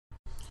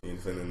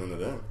ain't defending none of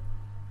them.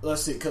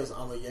 Let's see, because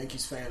I'm a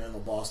Yankees fan and a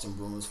Boston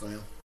Bruins fan.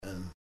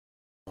 And,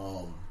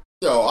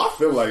 Yo, I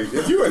feel like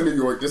if you in New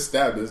York, just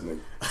stab this nigga.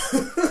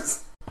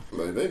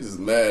 Like, they just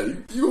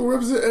mad. You don't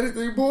represent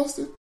anything in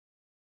Boston?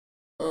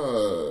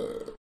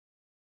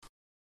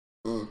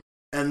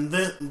 And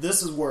then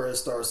this is where it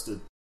starts to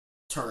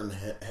turn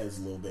heads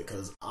a little bit,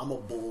 because I'm a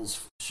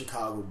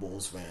Chicago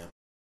Bulls fan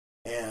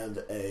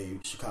and a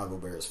Chicago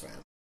Bears fan.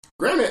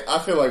 Granted, I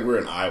feel like we're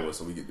in Iowa,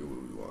 so we can do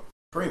what we want.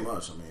 Pretty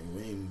much. I mean,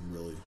 we ain't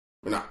really...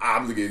 We're not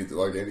obligated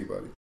to like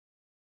anybody.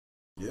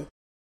 Yeah.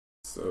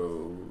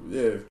 So,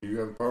 yeah, if you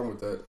have a problem with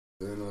that,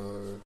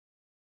 then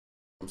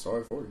I'm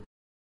sorry for you.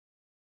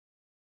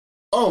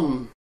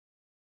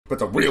 But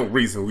the real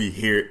reason we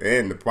here,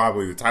 and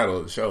probably the title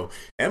of the show,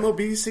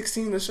 MLB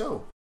 16 the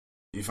show.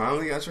 You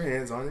finally got your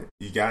hands on it.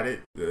 You got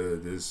it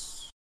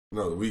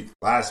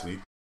last week.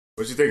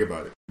 What you think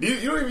about it?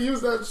 You don't even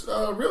use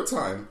that real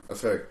time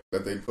effect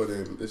that they put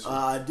in this year.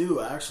 I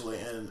do, actually,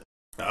 and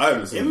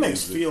it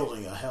makes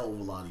fielding a hell of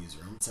a lot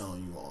easier. I'm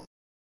telling you all.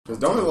 Because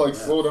don't it like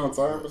slow down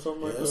time or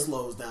something like that? It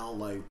slows down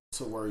like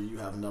to where you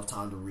have enough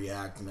time to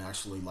react and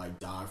actually like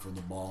dive for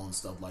the ball and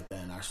stuff like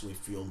that, and actually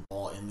feel the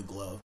ball in the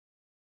glove.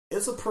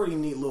 It's a pretty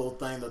neat little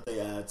thing that they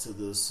add to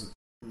this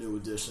new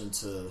addition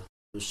to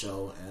the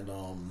show, and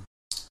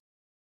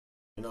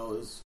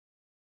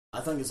I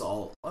think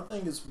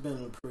it's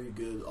been a pretty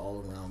good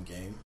all around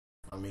game.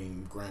 I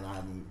mean, granted, I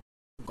haven't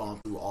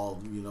gone through all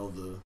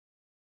the.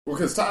 Well,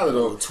 because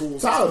Tyler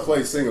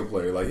plays single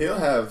player. Like he'll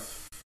have.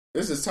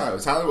 This is Tyler.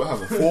 Tyler will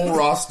have a full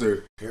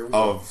roster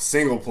of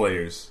single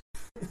players.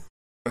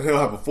 He'll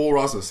have a full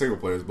roster of single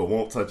players, but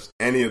won't touch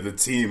any of the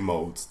team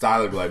modes.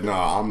 Tyler be like,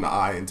 "Nah, I'm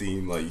the IN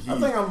team." Like I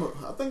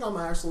think I'm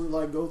actually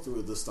like go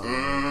through it this time.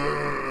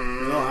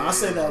 I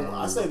say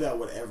that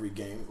with every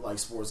game, like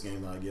sports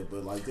game that I get,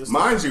 but like this.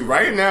 Mind you,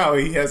 right now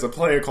he has a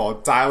player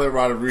called Tyler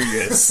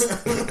Rodriguez.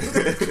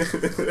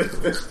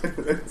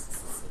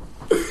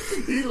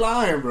 He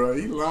lying, bro.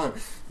 He lying.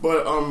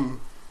 But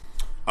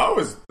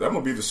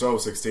MLB The Show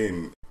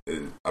 16.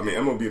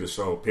 MLB The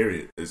Show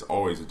period is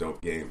always a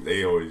dope game.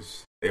 They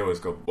always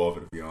go above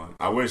and beyond.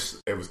 I wish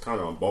it was kind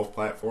of on both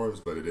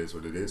platforms, but it is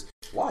what it is.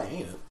 Why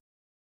ain't it?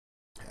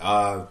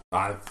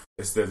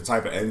 It's the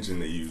type of engine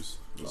they use.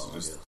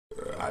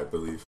 I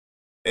believe.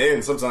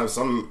 And sometimes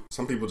some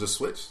people just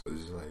switch. They're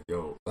just like,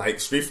 yo, like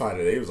Street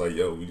Fighter, they was like,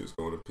 yo, we just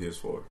go to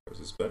PS4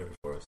 because it's better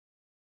for us.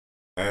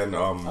 And I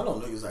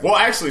don't think it's like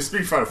actually,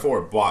 Street Fighter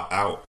 4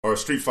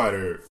 Street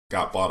Fighter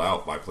got bought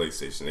out by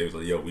PlayStation. They was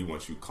like, yo, we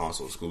want you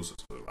console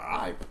exclusives.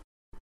 Like,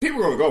 people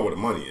are gonna go where the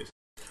money is.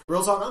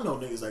 Real talk, I know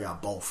niggas that got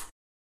both.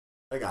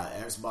 They got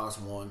Xbox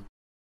One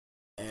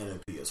and a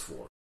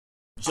PS4.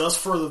 Just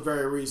for the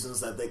very reasons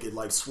that they could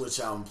like switch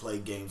out and play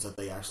games that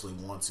they actually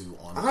want to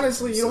on.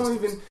 Honestly, you don't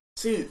even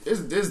see.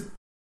 There's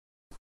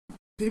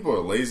people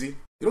are lazy.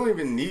 You don't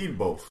even need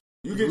both.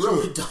 You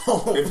really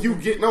don't. If you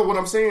get what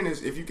I'm saying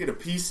is, if you get a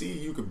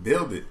PC, you could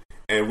build it,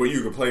 and where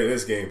you could play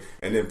this game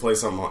and then play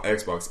something on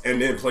Xbox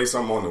and then play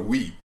something on the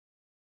Wii,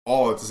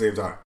 all at the same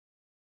time.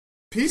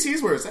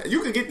 PC's where it's at.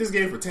 You could get this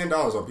game for $10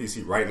 on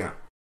PC right now.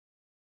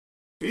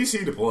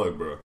 PC the plug,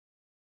 bro.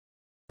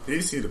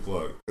 PC the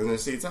plug. And then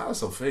see, Tyler's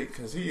so fake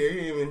because he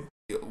ain't even.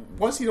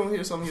 Once he don't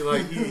hear something he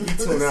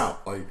tune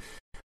out. Like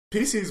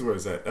PC's where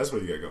it's at. That's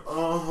where you gotta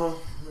go.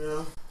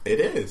 Yeah. It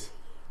is.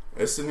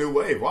 It's the new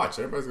wave. Watch,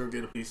 everybody's gonna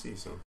get a PC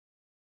soon.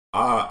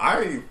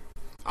 I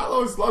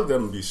always loved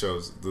MLB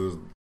shows. The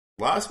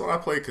last one I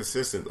played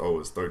consistent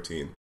was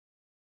 13,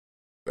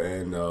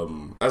 and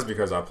that's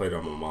because I played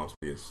on my mom's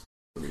PS3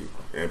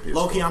 and PS4.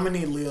 Loki, I'm gonna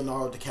need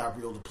Leonardo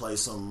DiCaprio to play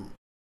some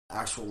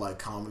actual like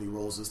comedy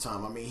roles this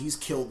time. I mean, he's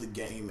killed the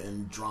game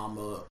in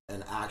drama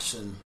and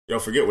action. Yo,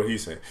 forget what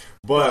he's saying.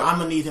 But I'm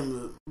gonna need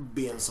him to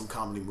be in some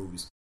comedy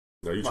movies.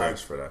 No, you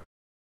trash for that.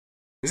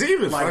 Is it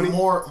even funny?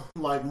 More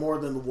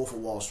than The Wolf of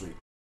Wall Street.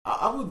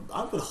 I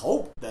would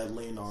hope that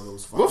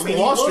Leonardo's funny. Wolf of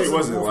Wall Street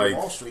wasn't like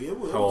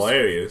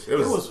hilarious. It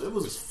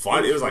was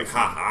funny. It was like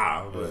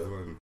ha.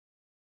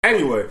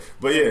 Anyway,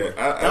 but yeah,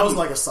 that was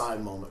like a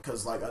side moment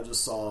because like I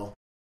just saw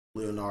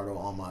Leonardo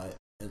on my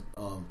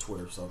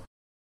Twitter. So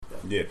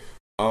yeah,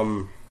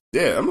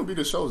 MLB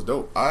The Show is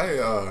dope.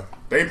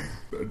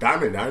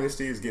 Diamond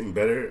Dynasty is getting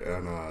better,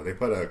 and they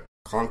put a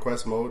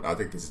conquest mode. I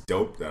think it's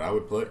dope that I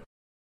would play.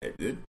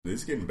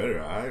 It's getting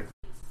better.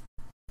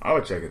 I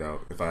would check it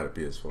out if I had a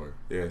PS4.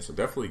 Yeah, so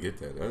definitely get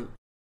that.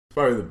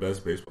 probably the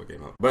best baseball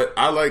game out. But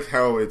I like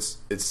how it's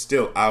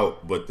still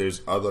out, but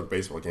there's other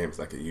baseball games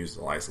that can use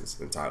the license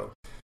and title.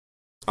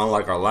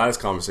 Unlike our last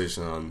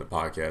conversation on the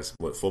podcast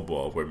with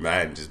football, where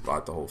Madden just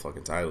bought the whole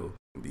fucking title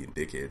and being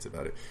dickheads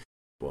about it.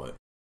 But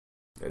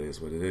that is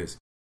what it is.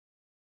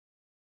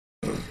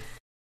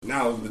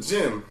 Now, the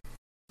gym.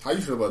 How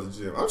you feel about the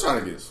gym? I'm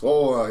trying to get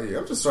swole out here.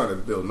 I'm just trying to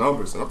build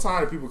numbers, and I'm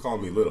tired of people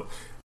calling me little.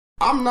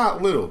 I'm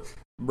not little.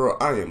 Bro,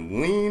 I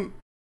am lean.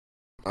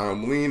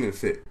 I'm lean and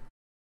fit.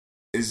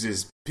 It's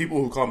just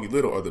people who call me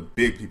little are the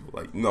big people.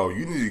 Like, no,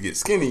 you need to get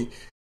skinny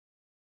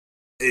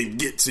and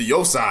get to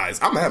your size.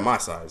 I'm at my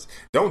size.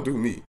 Don't do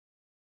me.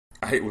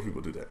 I hate when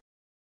people do that.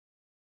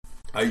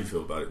 How you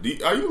feel about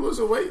it? Are you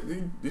losing weight?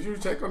 Did you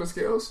check on the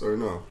scales or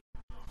no?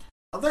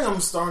 I think I'm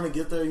starting to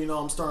get there. You know,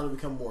 I'm starting to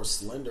become more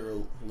slender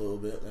a little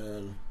bit,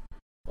 and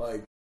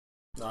like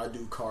I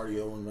do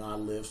cardio and I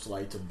lift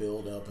like to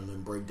build up and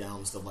then break down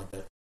and stuff like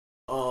that.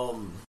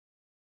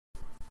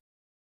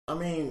 I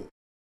mean,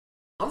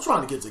 I'm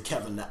trying to get to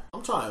Kevin.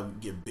 I'm trying to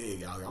get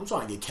big out here. I'm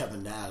trying to get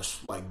Kevin Nash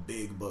like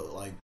big, but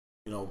like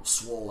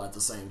swole at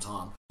the same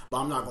time. But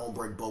I'm not going to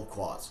break both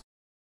quads.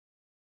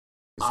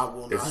 I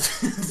will not.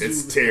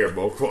 It's tear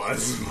both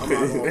quads.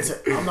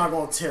 I'm not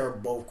going to tear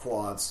both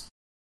quads.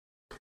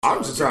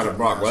 I'm just trying to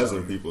Brock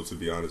Lesnar people, to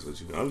be honest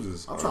with you. I'm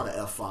trying to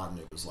F5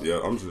 niggas. Like, yeah,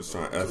 I'm just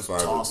trying to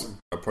F5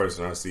 a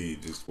person I see.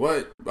 Just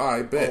what?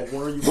 I bet. Oh,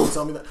 where are you going to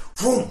tell me that?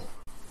 Boom.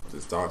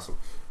 Just toss him.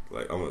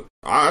 Like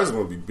I just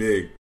want to be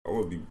big. I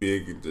want to be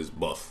big and just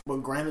buff. But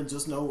granted,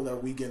 just know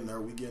that we getting there.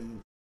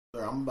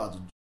 I'm about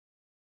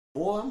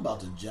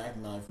to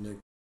jackknife Nick.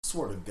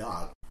 Swear to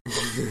God.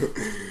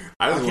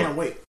 I can't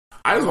wait.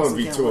 I just want to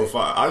be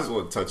 205. I just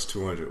want to touch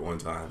 200 one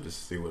time just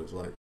to see what it's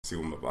like. See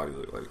what my body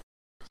look like.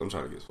 I'm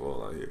trying to get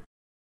swole out here.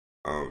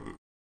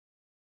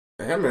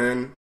 Yeah,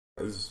 man.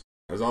 That's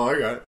all I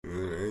got.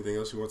 Anything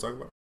else you want to talk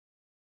about?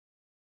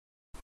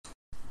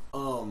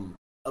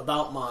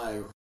 About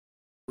my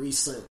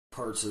recent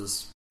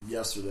purchase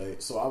yesterday.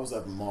 So I was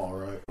at the mall,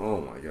 right?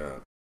 Oh my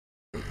God.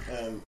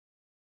 And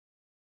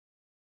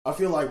I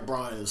feel like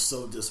Brian is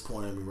so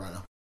disappointed in me right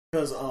now.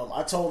 Because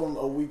I told him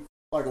a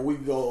week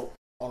ago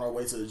on our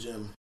way to the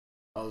gym,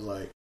 I was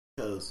like,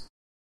 because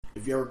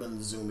if you ever been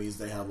to Zoomies,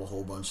 they have a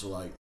whole bunch of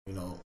like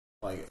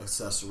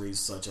accessories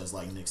such as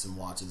like Nixon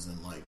watches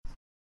and like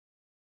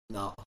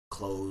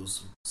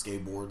clothes,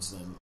 skateboards,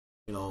 and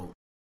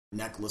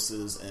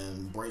necklaces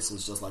and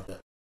bracelets just like that.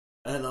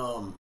 And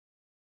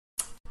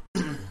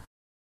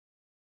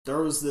there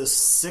was this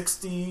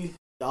 $60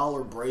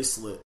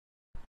 bracelet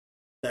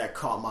that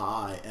caught my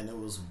eye, and it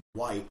was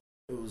white.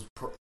 It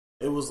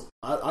was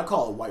I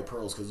call it white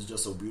pearls because it's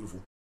just so beautiful.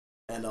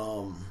 And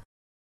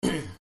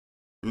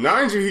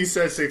mind you, he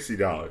said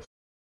 $60.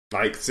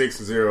 Like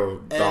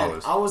 $60.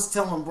 And I was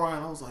telling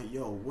Brian, I was like,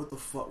 yo, what the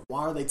fuck?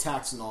 Why are they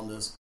taxing on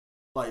this?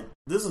 Like,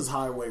 this is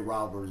highway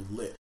robbery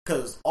lit.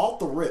 Because off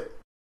the rip,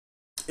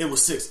 it was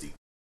 $60.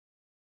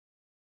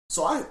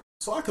 So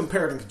I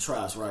compared and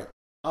contrast, right?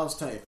 I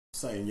was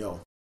saying,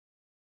 yo,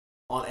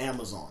 on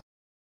Amazon,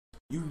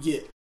 you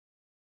get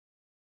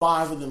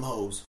 5 of them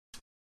hoes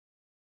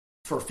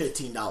for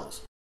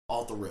 $15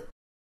 off the rip.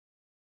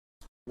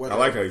 I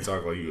like how you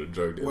talk like you a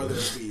drug dealer.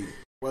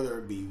 Whether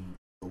it be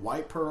the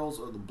white pearls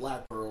or the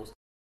black pearls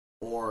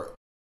or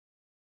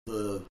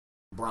the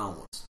brown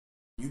ones.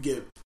 You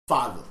get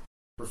 5 of them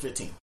for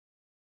 $15.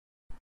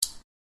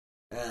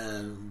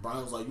 And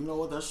Brian was like, you know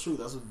what, that's true.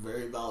 That's a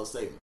very valid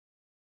statement.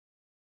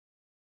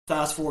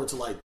 Fast forward to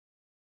like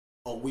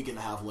a week and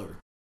a half later.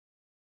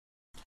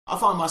 I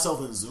find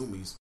myself in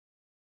Zoomies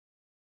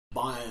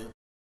buying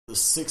the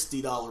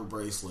 $60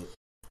 bracelet.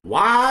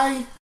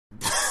 Why?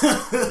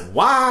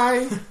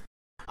 Why?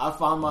 I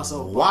found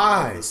myself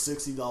buying the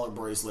 $60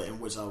 bracelet in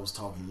which I was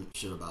talking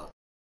shit about.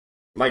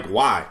 Like,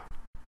 why?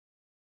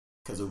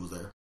 Because it was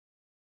there.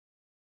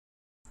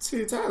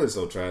 See, Tyler's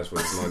so trash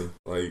with his money.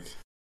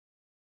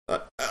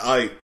 I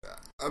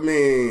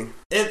mean...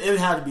 It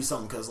had to be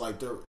something, because, like,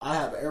 I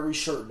have every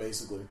shirt,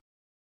 basically.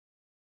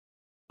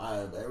 I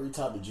have every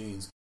type of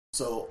jeans.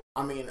 So,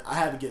 I mean, I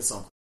had to get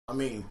something. I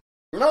mean...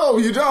 No,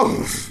 you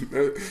don't.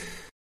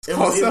 It's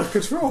called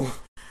self-control.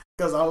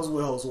 Because I was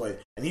with Josue,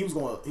 and he was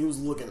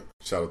looking...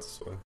 Shout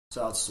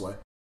out to Sway.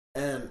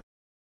 And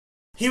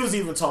he was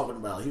even talking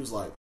about it. He was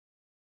like...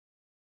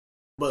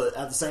 But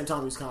at the same time,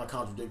 he was kind of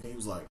contradicting. He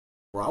was like,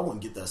 bro, I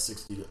wouldn't get that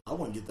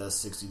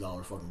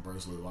 $60 fucking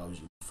bracelet if I was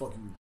you. Fuck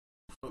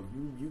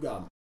you. You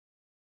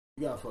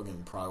got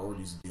fucking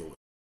priorities to deal with.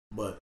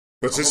 But...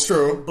 Which is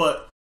true.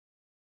 But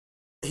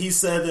he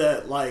said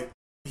that, like,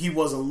 he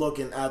wasn't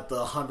looking at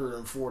the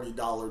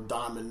 $140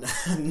 diamond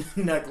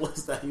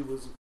necklace that he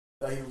was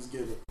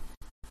getting.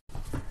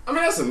 I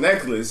mean, that's a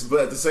necklace, but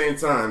at the same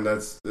time,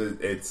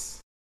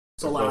 it's.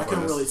 So like, I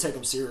couldn't really take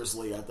him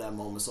seriously at that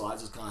moment, so I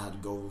just kind of had to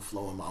go with the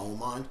flow in my own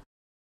mind,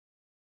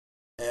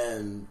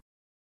 and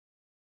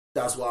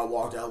that's what I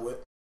walked out with.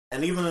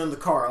 And even in the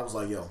car, I was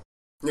like, "Yo,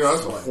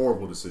 that's a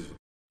horrible decision."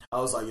 I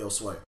was like, "Yo,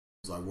 Sway."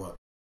 He was like, "What?"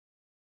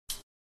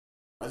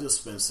 I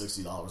just spent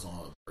 $60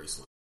 on a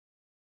bracelet.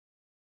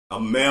 A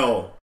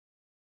male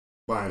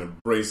buying a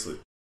bracelet,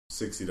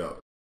 $60.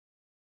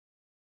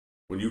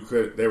 When you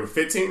could, they were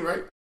 15,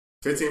 right?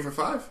 15 for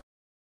 5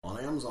 on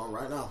Amazon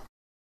right now.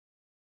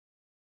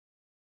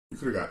 You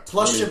could have got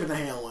plus shipping and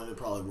handling. It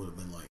probably would have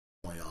been like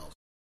 $20.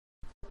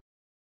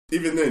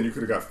 Even then, you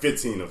could have got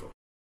 15 of them.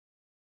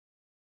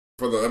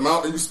 For the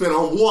amount that you spent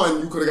on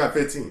one, you could have got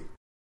 15.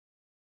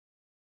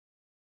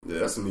 Yeah,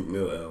 that's a Meek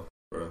Mill L,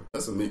 bro.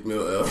 That's a Meek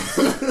Mill L.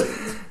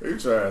 You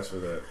trash for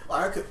that.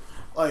 I could,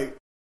 like,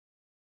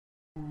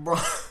 bro,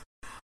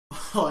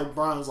 like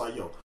Brian's like,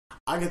 yo,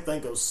 I can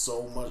think of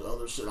so much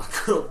other shit I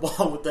could have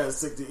bought with that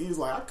 60. He's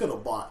like, I could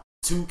have bought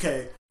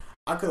 2K.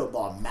 I could have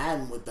bought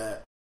Madden with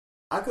that.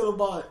 I could have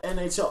bought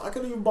NHL. I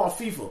could have even bought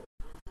FIFA.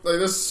 Like,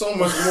 there's so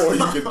much more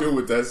you can do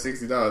with that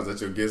 $60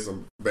 that you'll get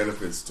some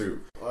benefits too.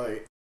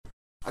 Like,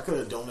 I could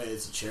have donated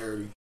to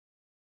charity.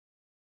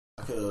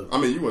 I could have. I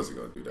mean, you wasn't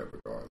gonna do that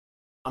regardless.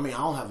 I mean, I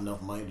don't have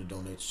enough money to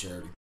donate to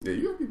charity. Yeah,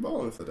 you gotta be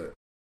balling for that.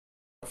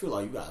 I feel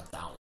like you got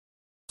 1,000.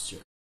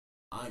 Shit,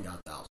 I ain't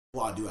got 1,000.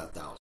 Well, I do have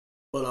 1,000,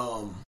 but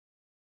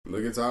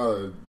look at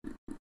Tyler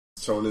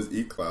showing his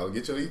eCloud.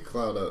 Get your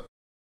eCloud up.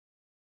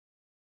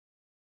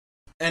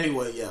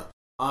 Anyway, yeah,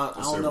 I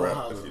don't know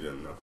how. If you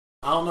didn't know.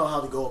 I don't know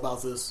how to go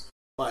about this.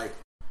 Like,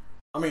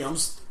 I mean,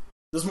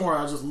 this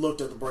morning I just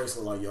looked at the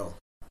bracelet like, yo,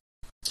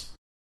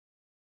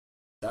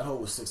 that hoe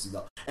was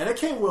 $60, and it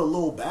came with a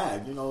little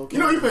bag. You know,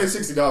 you paid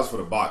 $60 for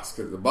the box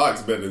because the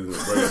box better than the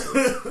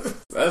bracelet.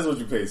 That's what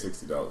you paid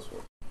 $60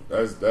 for.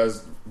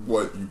 That's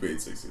what you paid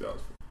 $60 for.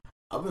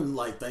 I've been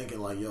like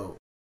thinking like, yo,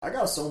 I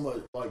got so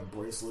much like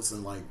bracelets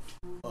and like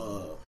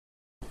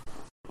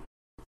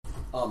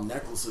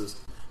necklaces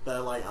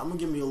that like I'm gonna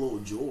give me a little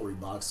jewelry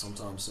box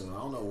sometime soon. I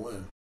don't know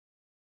when.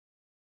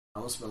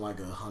 I'm gonna spend like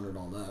 $100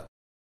 on that,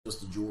 just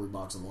the jewelry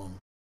box alone.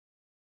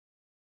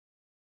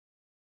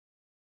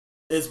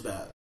 It's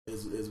bad.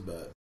 It's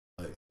bad.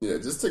 Like, yeah,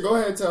 just to go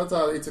ahead and tell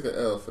Tyler he took an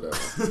L for that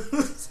one.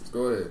 Just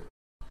go ahead.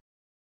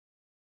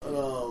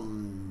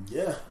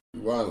 Yeah.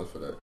 You wilding for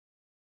that.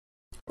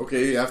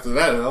 Okay, after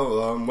that,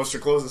 what's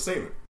your closing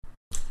statement?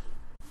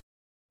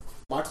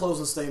 My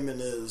closing statement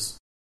is,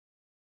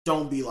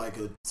 don't be like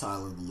a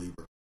Tyler the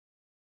Libra.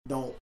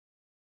 Don't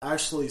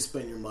actually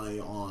spend your money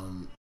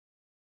on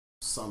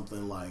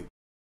something like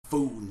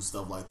food and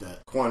stuff like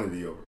that.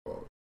 Quantity over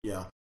quality.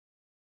 Yeah.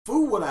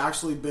 Food would have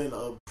actually been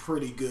a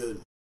pretty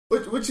good...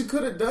 But what you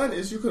could have done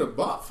is you could have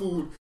bought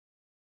food,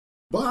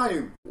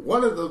 buy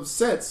one of the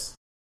sets,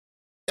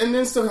 and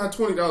then still had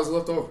 $20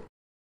 left over.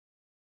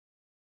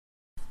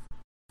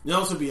 You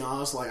know, to be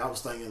honest, like, I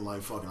was thinking,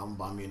 like, fucking, I'm gonna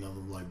buy me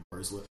another, like,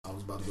 bracelet. I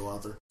was about to go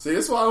out there. See,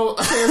 that's why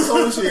I can't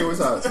associate with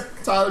Tyler.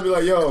 Tyler be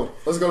like, yo,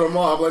 let's go to the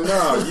mall. I'm like,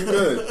 nah, you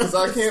good. Because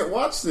I can't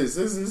watch this.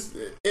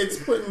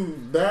 It's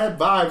putting bad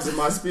vibes in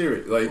my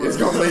spirit. Like, it's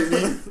gonna make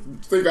me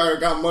think I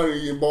got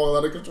money and ball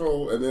out of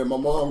control. And then my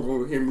mom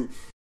gonna hear me.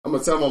 I'm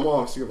gonna tell my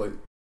mom. She'll be like,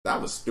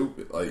 that was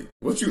stupid. Like,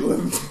 what you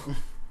living for?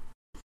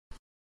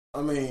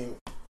 I mean,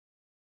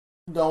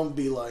 don't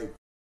be like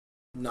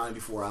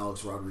 94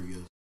 Alex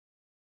Rodriguez.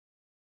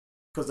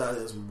 Because that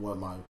is what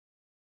my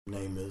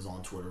name is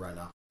on Twitter right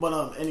now.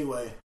 But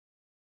anyway,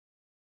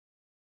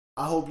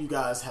 I hope you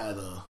guys had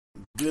a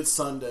good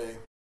Sunday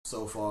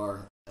so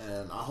far,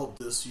 and I hope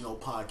this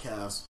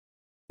podcast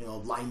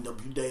lightened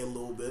up your day a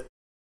little bit.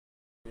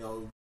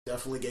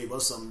 Definitely gave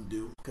us something to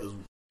do because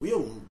we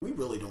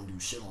really don't do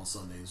shit on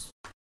Sundays.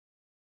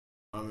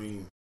 I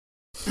mean,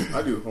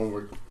 I do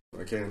homework.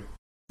 I can.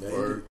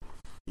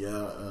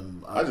 Yeah,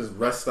 and I just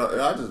rest up.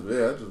 I just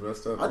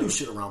rest up. I do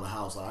shit around the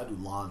house. Like I do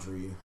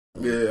laundry.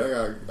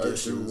 Yeah, I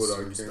do what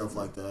I can. Stuff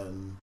like that,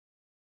 and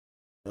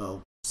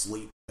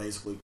sleep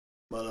basically.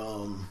 But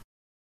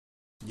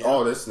yeah.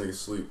 Oh, this nigga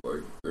sleep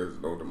like there's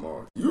no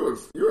tomorrow. You're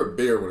a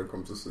bear when it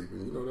comes to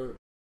sleeping. You know that.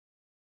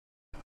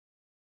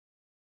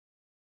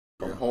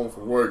 Come home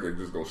from work and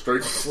just go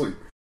straight to sleep.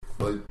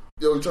 Like,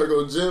 yo, you try to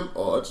go to the gym?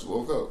 Oh, I just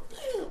woke up.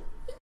 Damn.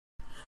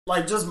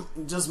 Like,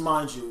 just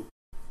mind you,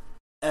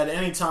 at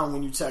any time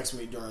when you text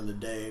me during the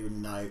day or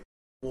night,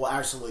 well,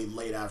 actually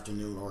late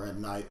afternoon or at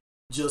night,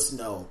 just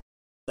know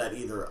that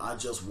either I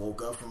just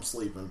woke up from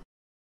sleeping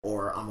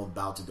or I'm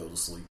about to go to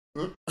sleep.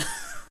 Like,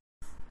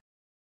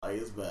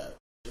 it's bad.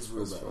 It's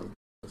real bad. Fun.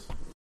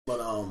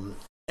 But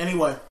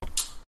anyway,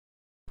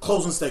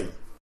 closing statement.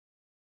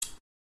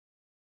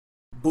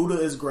 Buddha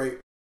is great.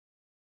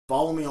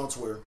 Follow me on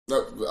Twitter.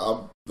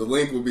 No, the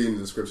link will be in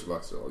the description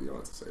box, so you don't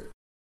have to say it.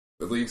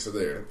 The links are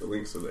there.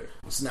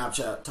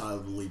 Snapchat, Tyler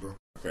the Libra.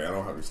 Okay, I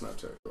don't have your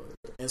Snapchat. Go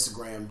ahead.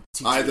 Instagram,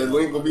 TTL, the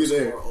link will be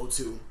there.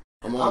 02.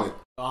 I'm on it.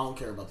 I don't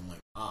care about the link.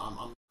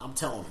 I'm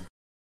telling them.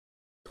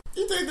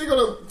 You think they're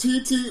gonna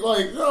TT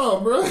like, no,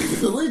 bro?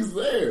 The link's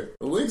there.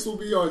 The links will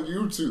be on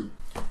YouTube.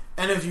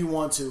 And if you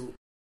want to,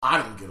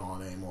 I don't get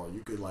on anymore.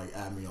 You could like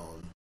add me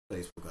on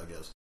Facebook, I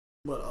guess.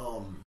 But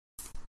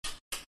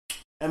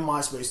and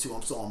MySpace too.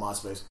 I'm still on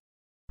MySpace.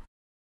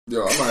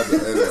 Yo, I might have to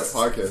end that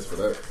podcast for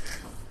that.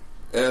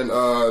 And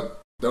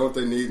don't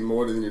they need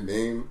more than your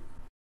name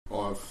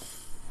on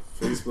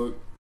Facebook?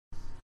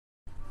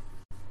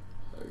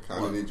 They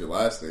kind of need your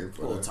last name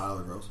for that.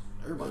 Tyler Gross.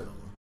 Everybody knows.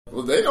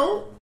 Well, they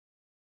don't.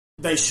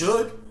 They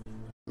should.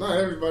 Not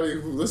everybody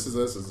who listens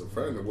to us is a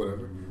friend or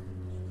whatever.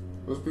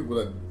 Those people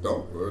that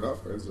don't or are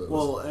not friends with us.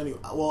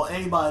 Well,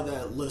 anybody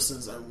that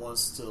listens and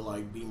wants to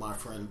like be my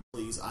friend,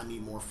 please, I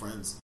need more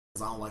friends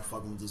because I don't like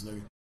fucking with this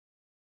nigga.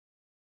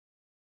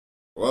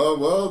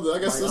 Well, I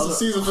guess this is the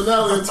season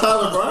finale of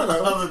Tyler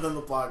Brino. Other than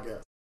the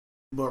podcast.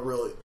 But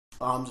really,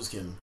 I'm just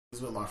kidding.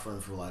 He's been my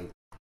friend for like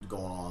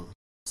going on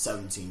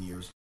 17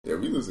 years. Yeah,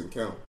 we losing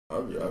count.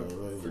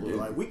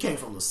 Like, we came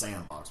from the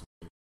sandbox.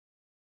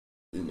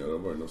 You know, there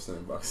weren't no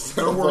sandboxes.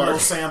 There were no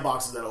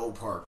sandboxes at Oak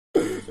Park.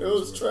 It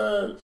was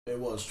trash. It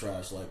was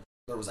trash. Like,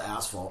 there was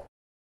asphalt.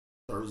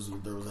 There was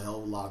a hell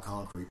of a lot of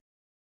concrete.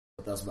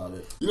 But that's about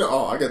it. You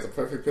know, I got the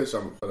perfect picture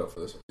I'm going to put up for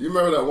this. You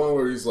remember that one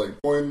where he's like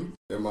pointing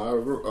in my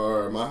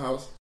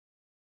house?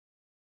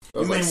 I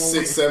was like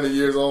 7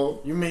 years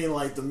old. You mean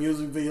like the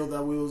music video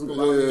that we was about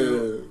to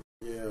do?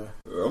 Yeah.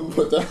 I'm going to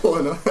put that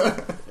one up.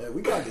 Yeah,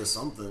 we got to get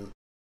something.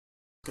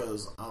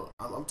 Because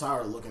I'm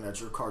tired of looking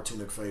at your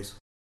cartoonic face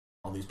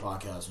on these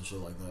podcasts and shit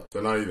like that.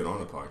 They're not even on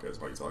the podcast.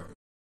 Why are you talking?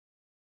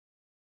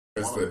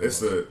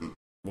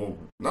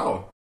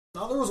 No.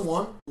 No, there was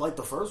one, like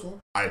the first one.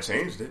 I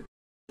changed it.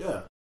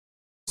 Yeah.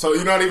 So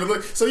you're not even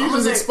looking. So you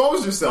just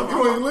expose yourself. You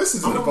don't even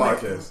listen to the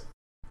podcast.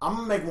 I'm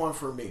gonna make one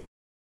for me.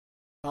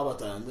 How about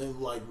that? And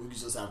then like we could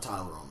just have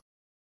Tyler on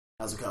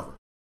as a cover.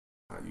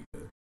 You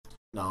good?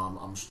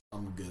 No,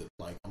 I'm good.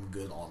 Like I'm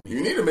good on me.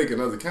 You need to make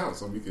another account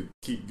so we could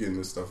keep getting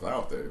this stuff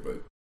out there,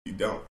 but you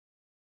don't.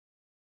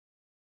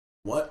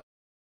 What?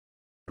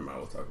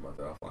 We'll talk about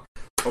that offline.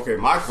 Okay,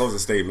 my closing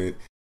statement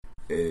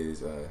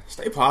is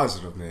stay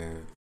positive,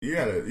 man. You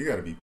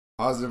gotta be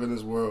positive in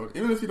this world,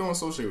 even if you don't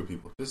associate with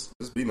people. Just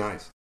be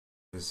nice.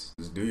 Just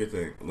do your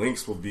thing.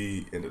 Links will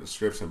be in the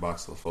description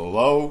box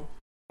below.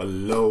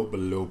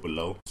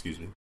 Excuse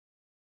me.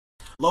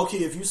 Low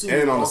key, if you see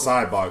and on the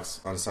side box,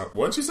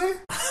 what'd you say?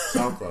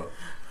 SoundCloud.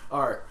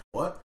 All right,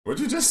 what?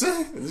 What'd you just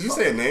say? Did you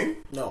say a name?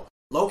 No.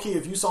 Low key,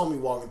 if you saw me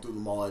walking through the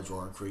mall at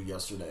Jordan Creek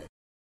yesterday,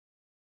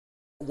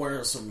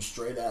 wearing some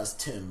straight ass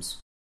Timbs,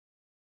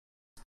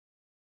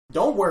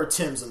 don't wear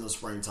Timbs in the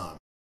springtime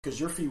because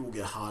your feet will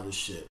get hot as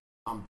shit.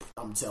 I'm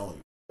telling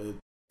you,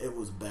 it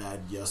was bad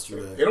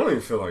yesterday. It don't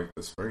even feel like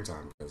the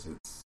springtime because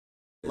it's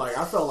like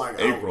I felt like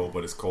April,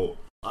 but it's cold.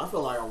 I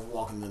felt like I was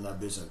walking in that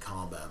bitch in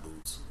combat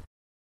boots.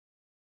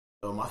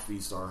 So my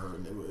feet started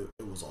hurting.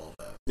 It was all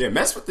bad. Yeah,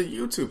 mess with the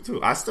YouTube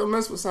too. I still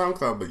mess with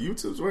SoundCloud, but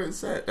YouTube's where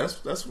it's at.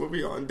 That's where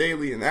we on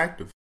daily and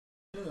active.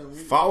 Yeah,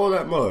 follow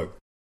that mug.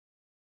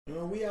 You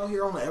know, we out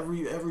here on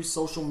every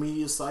social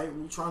media site.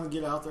 We're trying to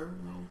get out there.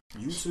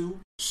 You know, YouTube.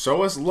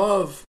 Show us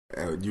love,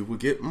 and you will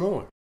get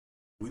more.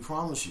 We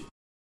promise you.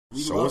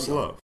 Show us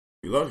love.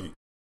 We love you,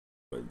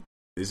 but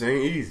this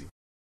ain't easy.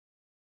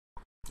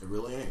 It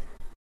really ain't.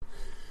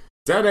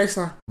 Till next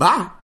time.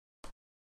 Bye.